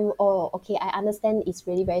told them, oh okay, I understand it's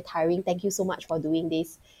really very tiring, thank you so much for doing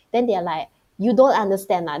this, then they're like, you don't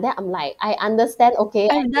understand lah. Then I'm like, I understand, okay,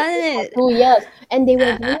 I I've did done this for it. 2 years. And they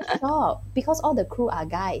were very shocked because all the crew are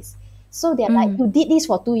guys. So they're like, you did this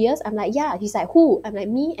for 2 years? I'm like, yeah. He's like, who? I'm like,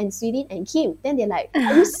 me and Sweden and Kim. Then they're like,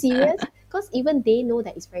 are you serious? Because even they know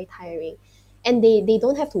that it's very tiring. And they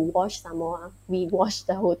don't have to wash some more. We wash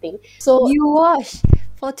the whole thing. So You wash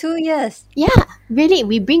for 2 years. yeah, really,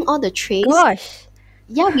 we bring all the trays. Gosh.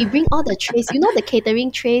 Yeah, we bring all the trays. You know the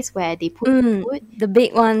catering trays where they put food? The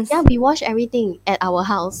big ones. Yeah, we wash everything at our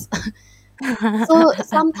house. So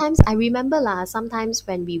sometimes I remember sometimes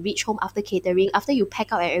when we reach home after catering, after you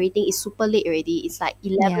pack out and everything, it's super late already. It's like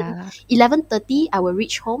 11:30. I will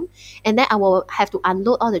reach home and then I will have to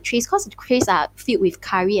unload all the trays because the trays are filled with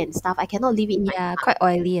curry and stuff. I cannot leave it in my Yeah, quite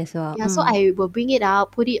oily as well. yeah, so I will bring it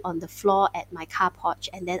out, put it on the floor at my car porch,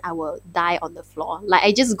 and then I will die on the floor. Like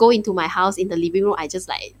I just go into my house in the living room, I just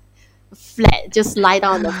like flat, just lie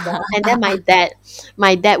down on the floor. And then my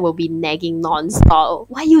dad will be nagging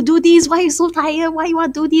non-stop. Why you do this? Why you so tired? Why you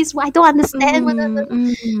want to do this? Why I don't understand?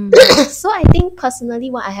 So I think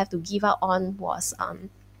personally what I have to give up on was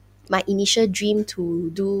my initial dream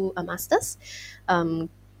to do a master's.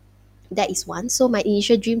 That is one. So my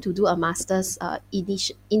initial dream to do a master's,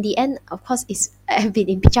 in the end, of course, I've been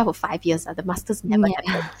in Picha for 5 years. The master's never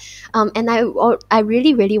happened. And I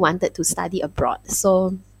really, really wanted to study abroad.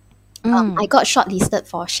 So I got shortlisted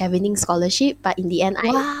for Chevening scholarship, but in the end,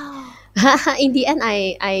 in the end,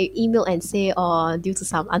 I emailed and say, oh, due to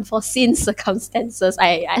some unforeseen circumstances,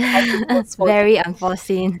 I had to postpone. Very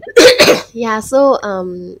unforeseen. Yeah, so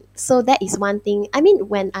that is one thing. I mean,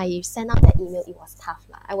 when I sent out that email, it was tough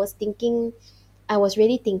lah. I was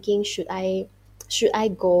really thinking, should I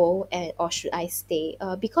go or should I stay?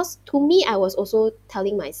 Because to me, I was also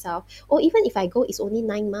telling myself, oh, even if I go, it's only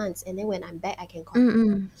 9 months, and then when I'm back, I can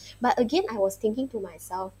continue. But again, I was thinking to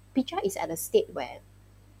myself, Picha is at a state where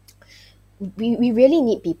we really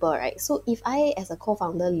need people, right? So if I, as a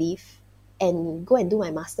co-founder, leave and go and do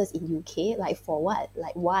my master's in UK, like for what?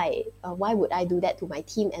 Like why? Why would I do that to my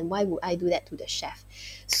team, and why would I do that to the chef?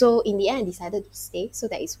 So in the end, I decided to stay. So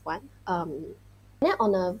that is one. Then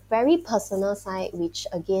on a very personal side, which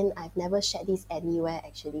again I've never shared this anywhere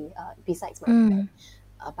actually, besides my friend.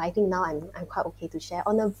 But I think now I'm quite okay to share.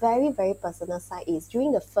 On a very, very personal side is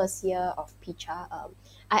during the first year of Picha,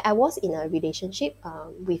 I was in a relationship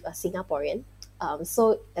with a Singaporean.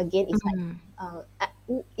 So again,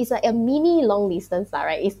 it's like a mini long distance,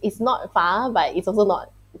 right? It's not far, but it's also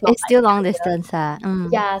not It's still long distance.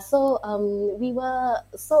 Yeah, so we were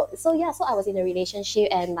so I was in a relationship,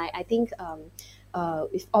 and like I think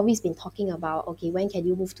we've always been talking about, okay, when can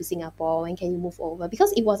you move to Singapore? When can you move over?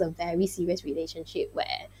 Because it was a very serious relationship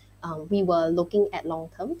where we were looking at long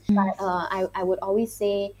term. But I would always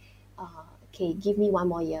say, okay, give me 1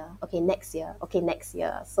 more year. Okay, next year. Okay, next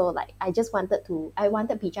year. So like I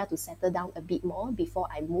wanted Picha to settle down a bit more before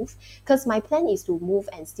I move, because my plan is to move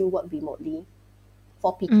and still work remotely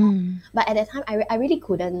for Picha. But at that time, I really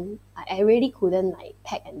couldn't like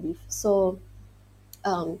pack and leave. So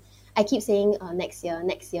I keep saying next year,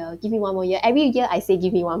 give me 1 more year. Every year I say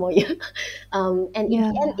give me 1 more year. And in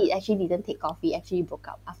the end, it actually didn't take off. We actually broke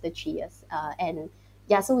up after 3 years. And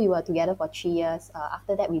yeah, so we were together for 3 years.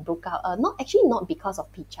 After that, we broke up. Not because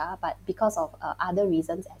of Picha, but because of other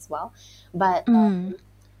reasons as well. But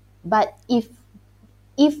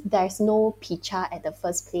if there's no Picha at the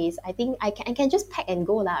first place, I think I can just pack and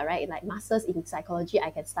go lah, right? Like masters in psychology,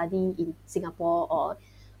 I can study in Singapore,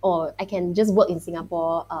 or I can just work in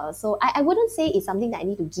Singapore. So I wouldn't say it's something that I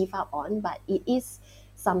need to give up on, but it is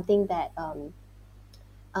something that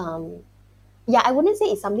I wouldn't say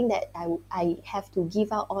it's something that I have to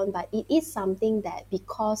give out on, but it is something that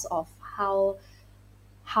because of how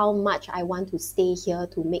much I want to stay here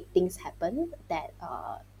to make things happen, that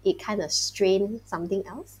it kind of strained something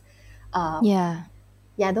else. Uh, Yeah.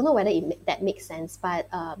 yeah, I don't know whether that makes sense, but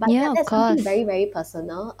Yeah, of that's something course. very very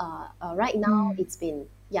personal. Right now Mm. it's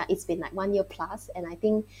been like 1 year plus, and I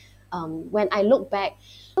think when I look back,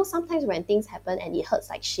 sometimes when things happen and it hurts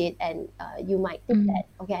like shit, and you might think Mm. that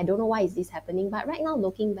okay, I don't know why is this happening, but right now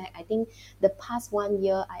looking back, I think the past 1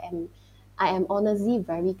 year I am honestly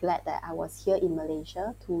very glad that I was here in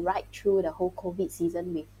Malaysia to ride through the whole COVID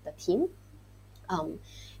season with the team. Um,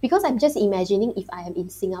 because I'm just imagining if I am in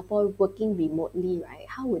Singapore working remotely, right?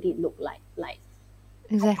 How would it look like? Like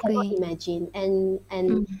I cannot Exactly. imagine. And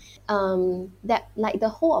Mm. that like the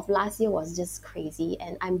whole of last year was just crazy,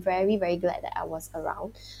 and I'm very very glad that I was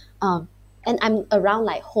around. Um, and I'm around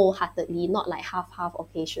like wholeheartedly, not like half half.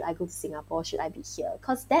 Okay, should I go to Singapore? Should I be here?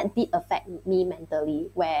 Because that did affect me mentally,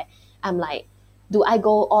 where I'm like, do I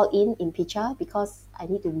go all in Picha because I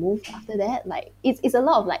need to move after that? Like it's a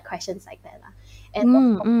lot of like questions like that lah. And also,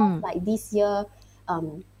 Mm. of course, Mm. like this year,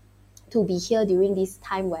 um, to be here during this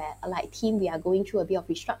time where like team we are going through a bit of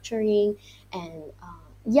restructuring, and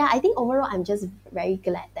yeah, I think overall I'm just very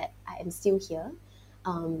glad that I am still here.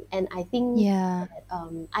 And I think Yeah. that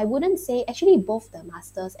I wouldn't say actually both the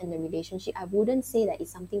masters and the relationship, I wouldn't say that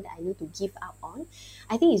it's something that I need to give up on.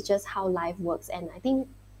 I think it's just how life works, and I think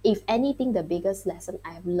if anything the biggest lesson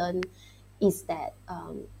I have learned is that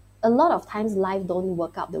a lot of times life don't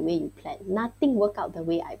work out the way you plan. Nothing work out the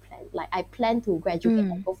way I planned. Like I planned to graduate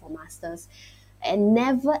and Mm. go for masters, and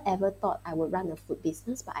never ever thought I would run a food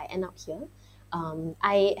business, but I end up here.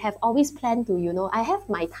 I have always planned to, I have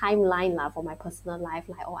my timeline lah for my personal life.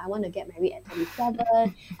 Like, oh, I want to get married at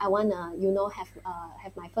 27. I want to,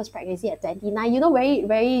 have my first pregnancy at 29. Very,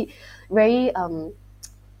 very, very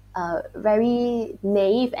very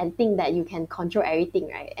naive and think that you can control everything,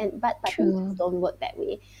 right? But things just True. don't work that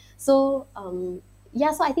way. So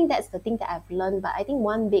yeah, so I think that's the thing that I've learned. But I think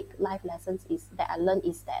one big life lessons is that I learned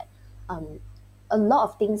is that um, a lot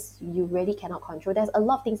of things you really cannot control. There's a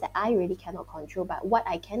lot of things that I really cannot control. But what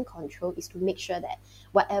I can control is to make sure that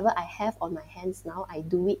whatever I have on my hands now, I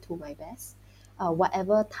do it to my best.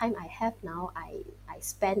 Whatever time I have now, I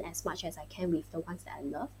spend as much as I can with the ones that I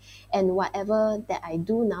love, and whatever that I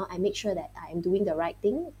do now, I make sure that I am doing the right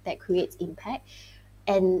thing that creates impact.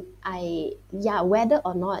 And yeah, whether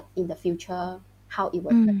or not in the future how it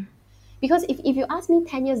will turn. Mm. Because if you ask me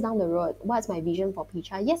 10 years down the road, what's my vision for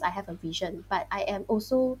Picha? Yes, I have a vision, but I am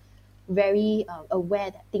also very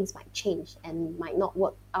aware that things might change and might not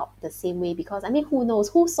work out the same way, because I mean, who knows,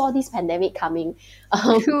 who saw this pandemic coming?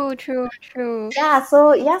 um, True, true, true.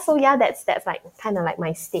 yeah, that's like kind of like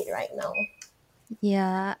my state right now.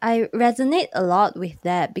 Yeah, I resonate a lot with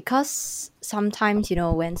that because sometimes,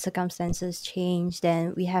 when circumstances change,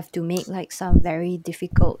 then we have to make like some very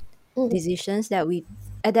difficult Mm, decisions that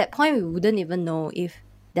at that point, we wouldn't even know if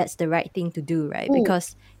that's the right thing to do, right? mm.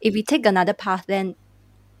 Because if we take another path, then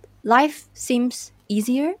life seems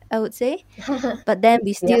easier, I would say. But then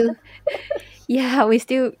we Yeah. still, yeah, we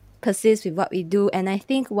still persist with what we do. And I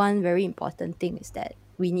think one very important thing is that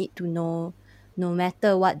we need to know no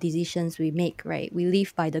matter what decisions we make, right? We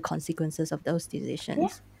live by the consequences of those Yeah.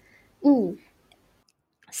 decisions. Mm.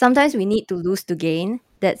 Sometimes we need to lose to gain.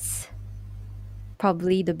 That's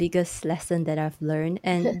probably the biggest lesson that I've learned.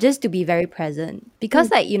 And just to be very present. Because,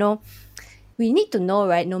 Mm. like, we need to know,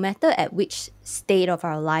 right? No matter at which state of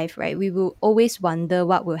our life, right? We will always wonder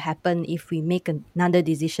what will happen if we make another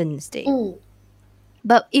decision instead. Mm.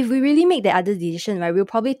 But if we really make the other decision, right, we'll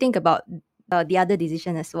probably think about the other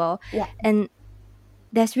decision as well. Yeah. And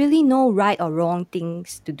there's really no right or wrong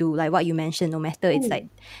things to do, like what you mentioned, no matter it's Mm. like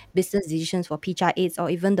business decisions for Picha Aids or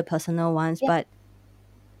even the personal ones. Yeah. But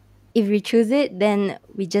if we choose it, then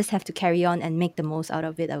we just have to carry on and make the most out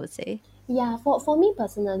of it, I would say. Yeah, for me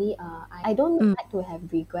personally, I don't Mm. like to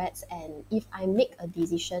have regrets. And if I make a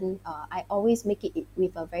decision, I always make it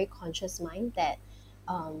with a very conscious mind that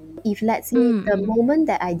if let's say Mm. the Mm. moment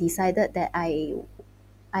that I decided that I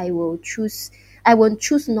will choose I won't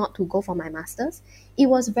choose not to go for my masters. It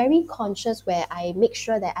was very conscious where I make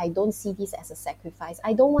sure that I don't see this as a sacrifice.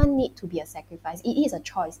 I don't want it to be a sacrifice. It is a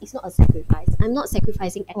choice. It's not a sacrifice. I'm not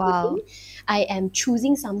sacrificing anything. Wow. I am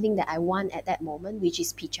choosing something that I want at that moment, which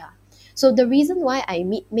is Picha. So the reason why I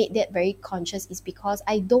made that very conscious is because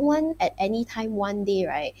I don't want at any time one day,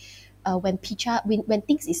 right, when Picha when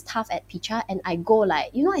things is tough at Picha and I go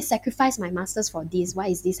like, I sacrifice my masters for this. Why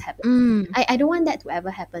is this happening? Mm. I don't want that to ever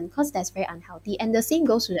happen, because that's very unhealthy. And the same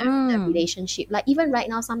goes to the Mm. relationship. Like even right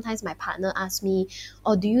now, sometimes my partner asks me,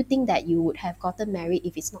 "Oh, do you think that you would have gotten married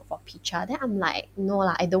if it's not for Picha?" Then I'm like, "No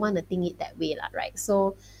lah, I don't want to think it that way lah, right?"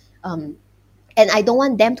 So, um, And I don't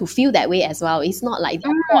want them to feel that way as well. It's not like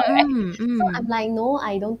their fault, right? Mm, So I'm mm. like, no,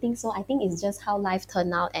 I don't think so. I think it's just how life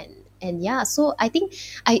turned out. And yeah, so I think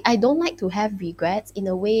I don't like to have regrets in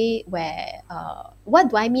a way where, what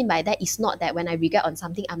do I mean by that? It's not that when I regret on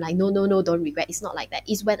something, I'm like, no, no, no, don't regret. It's not like that.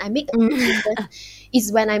 It's when I make a decision, Mm.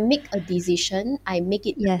 is when I make a decision, I make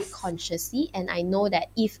it very Yes. consciously, and I know that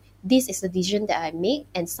if this is the decision that I make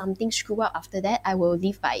and something screw up after that, I will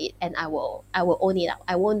live by it, and I will own it up.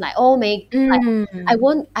 I won't like, oh my, like, I Mm.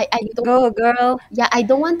 won't I don't, Go, girl. yeah, I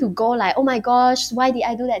don't want to go like, oh my gosh, why did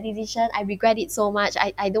I do that decision? I regret it so much.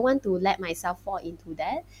 I don't want to let myself fall into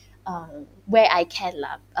that. Where I can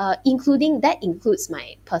lah. Including that includes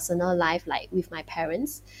my personal life, like with my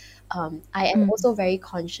parents. I am Mm. also very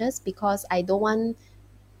conscious because I don't want,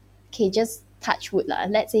 okay, just touch wood lah.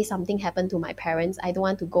 Let's say something happened to my parents. I don't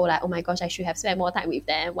want to go like, oh my gosh, I should have spent more time with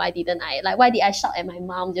them. Why didn't I? Like, why did I shout at my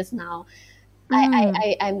mom just now?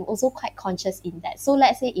 Mm. I'm also quite conscious in that. So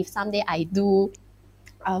let's say if someday I do,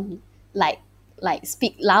 um, like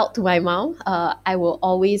speak loud to my mom, I will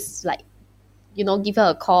always like, give her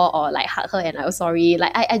a call or like hug her and I'm sorry.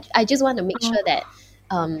 Like I just want to make Oh, sure that,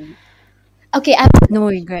 um, okay, no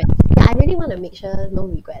regret. yeah, I really want to make sure no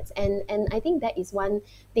regrets. And I think that is one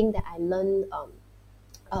thing that I learned,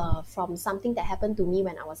 from something that happened to me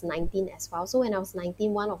when I was 19 as well. So when I was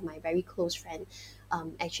 19, one of my very close friends,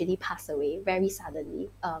 actually passed away very suddenly.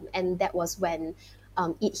 And that was when,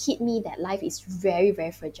 it hit me that life is very,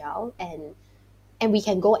 very fragile, and we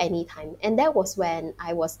can go anytime. And that was when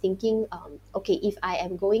I was thinking, okay, if I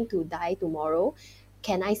am going to die tomorrow,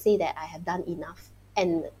 can I say that I have done enough?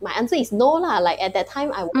 And my answer is no lah. Like at that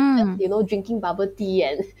time, I was just, Mm. drinking bubble tea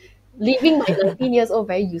and living my 19 years old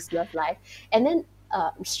very useless life. And then,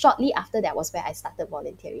 shortly after that was where I started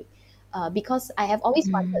volunteering, because I have always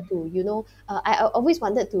wanted Mm. to, I always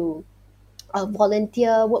wanted to,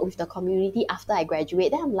 volunteer, work with the community after I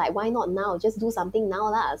graduate. Then I'm like, why not now? Just do something now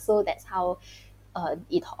lah. So that's how,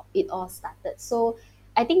 it all started. So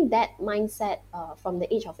I think that mindset, from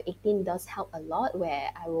the age of 18 does help a lot,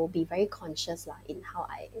 where I will be very conscious lah in how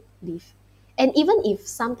I live. And even if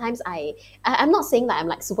sometimes I'm not saying that I'm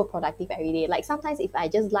like super productive every day. Like sometimes if I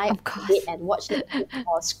just lie on Of the bed course. and watch Netflix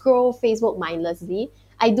or scroll Facebook mindlessly,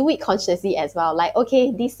 I do it consciously as well. Like,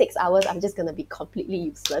 okay, these 6 hours, I'm just gonna be completely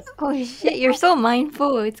useless. Oh shit, you're so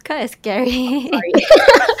mindful. It's kind of scary. Sorry.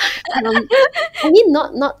 I mean,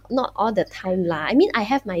 not all the time lah. I mean, I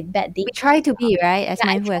have my bad days. We try to be, right, as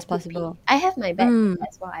Yeah, I mindful try as to be. possible. I have my bad Mm. days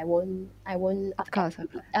as well. I won't Of course.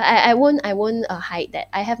 I won't, hide that.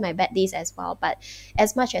 I have my bad days as well, but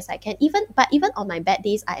as much as I can, even on my bad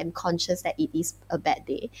days, I am conscious that it is a bad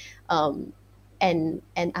day, and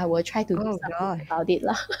I will try to do Oh something gosh. about it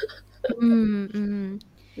lah. Mm, mm.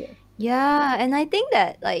 Yeah. Yeah, and I think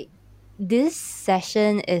that like this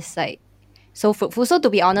session is like so fruitful. So to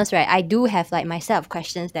be honest, right, I do have like my set of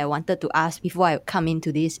questions that I wanted to ask before I come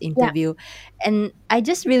into this interview. And I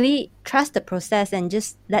just really trust the process and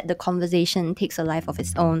just let the conversation takes a life of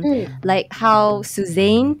its own. Mm. Like how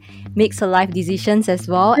Suzanne makes her life decisions as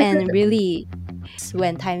well. And really,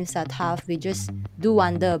 when times are tough, we just do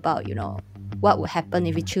wonder about, what would happen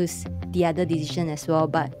if we choose the other decision as well.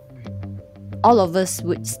 But all of us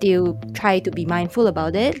would still try to be mindful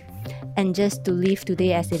about it and just to live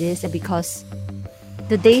today as it is, and because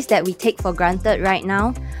the days that we take for granted right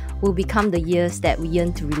now will become the years that we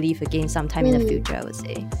yearn to relive again sometime in the future, I would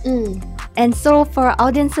say. And so for our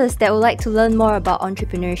audiences that would like to learn more about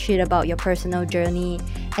entrepreneurship, about your personal journey,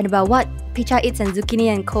 and about what Picha Eats and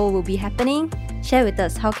Zucchini & Co. will be happening, share with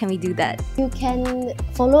us, how can we do that? You can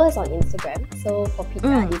follow us on Instagram. So for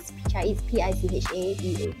Picha, it's Picha Eats,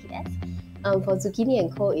 Pichaeats. For Zucchini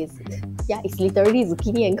 & Co. it's literally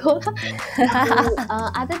Zucchini & Co.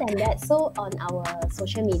 Other than that, so on our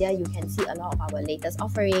social media, you can see a lot of our latest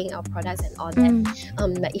offering, our products and all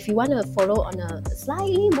that. But if you want to follow on a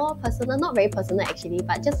slightly more personal, not very personal actually,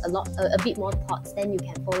 but just a bit more thoughts, then you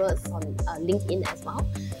can follow us on LinkedIn as well.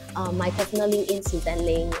 My personal LinkedIn, Suzanne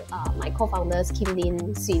Ling, my co-founders, Kim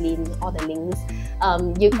Lin, Sui Lin, all the links.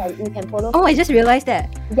 You can follow. Oh, I just realized that.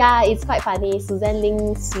 Yeah, it's quite funny. Suzanne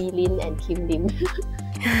Ling, Sui Lin, and Kim Lim.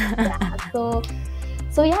 Yeah,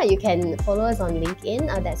 so yeah, you can follow us on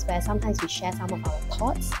LinkedIn. That's where sometimes we share some of our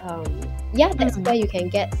thoughts. That's where you can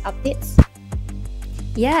get updates.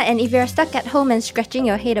 Yeah, and if you're stuck at home and scratching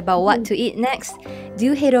your head about what to eat next,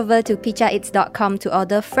 do head over to pichaeats.com to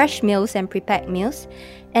order fresh meals and prepared meals.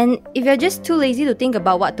 And if you're just too lazy to think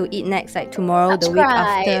about what to eat next, like tomorrow, the week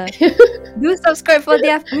after, do subscribe for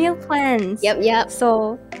their meal plans. Yep.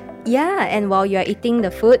 So, yeah, and while you're eating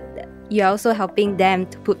the food, you're also helping them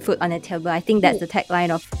to put food on the table. I think that's the tagline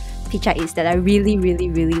of Pichais that I really, really,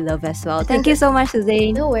 really love as well. Thank you so much,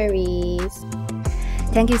 Suzanne. No worries.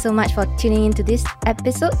 Thank you so much for tuning into this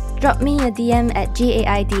episode. Drop me a DM at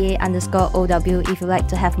GAIDA_OW if you'd like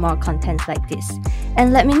to have more content like this.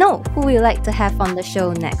 And let me know who you'd like to have on the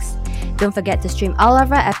show next. Don't forget to stream all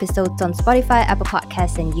of our episodes on Spotify, Apple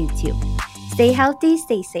Podcasts, and YouTube. Stay healthy,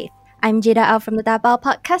 stay safe. I'm Jada Al from the Dabao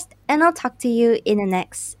Podcast, and I'll talk to you in the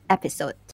next episode.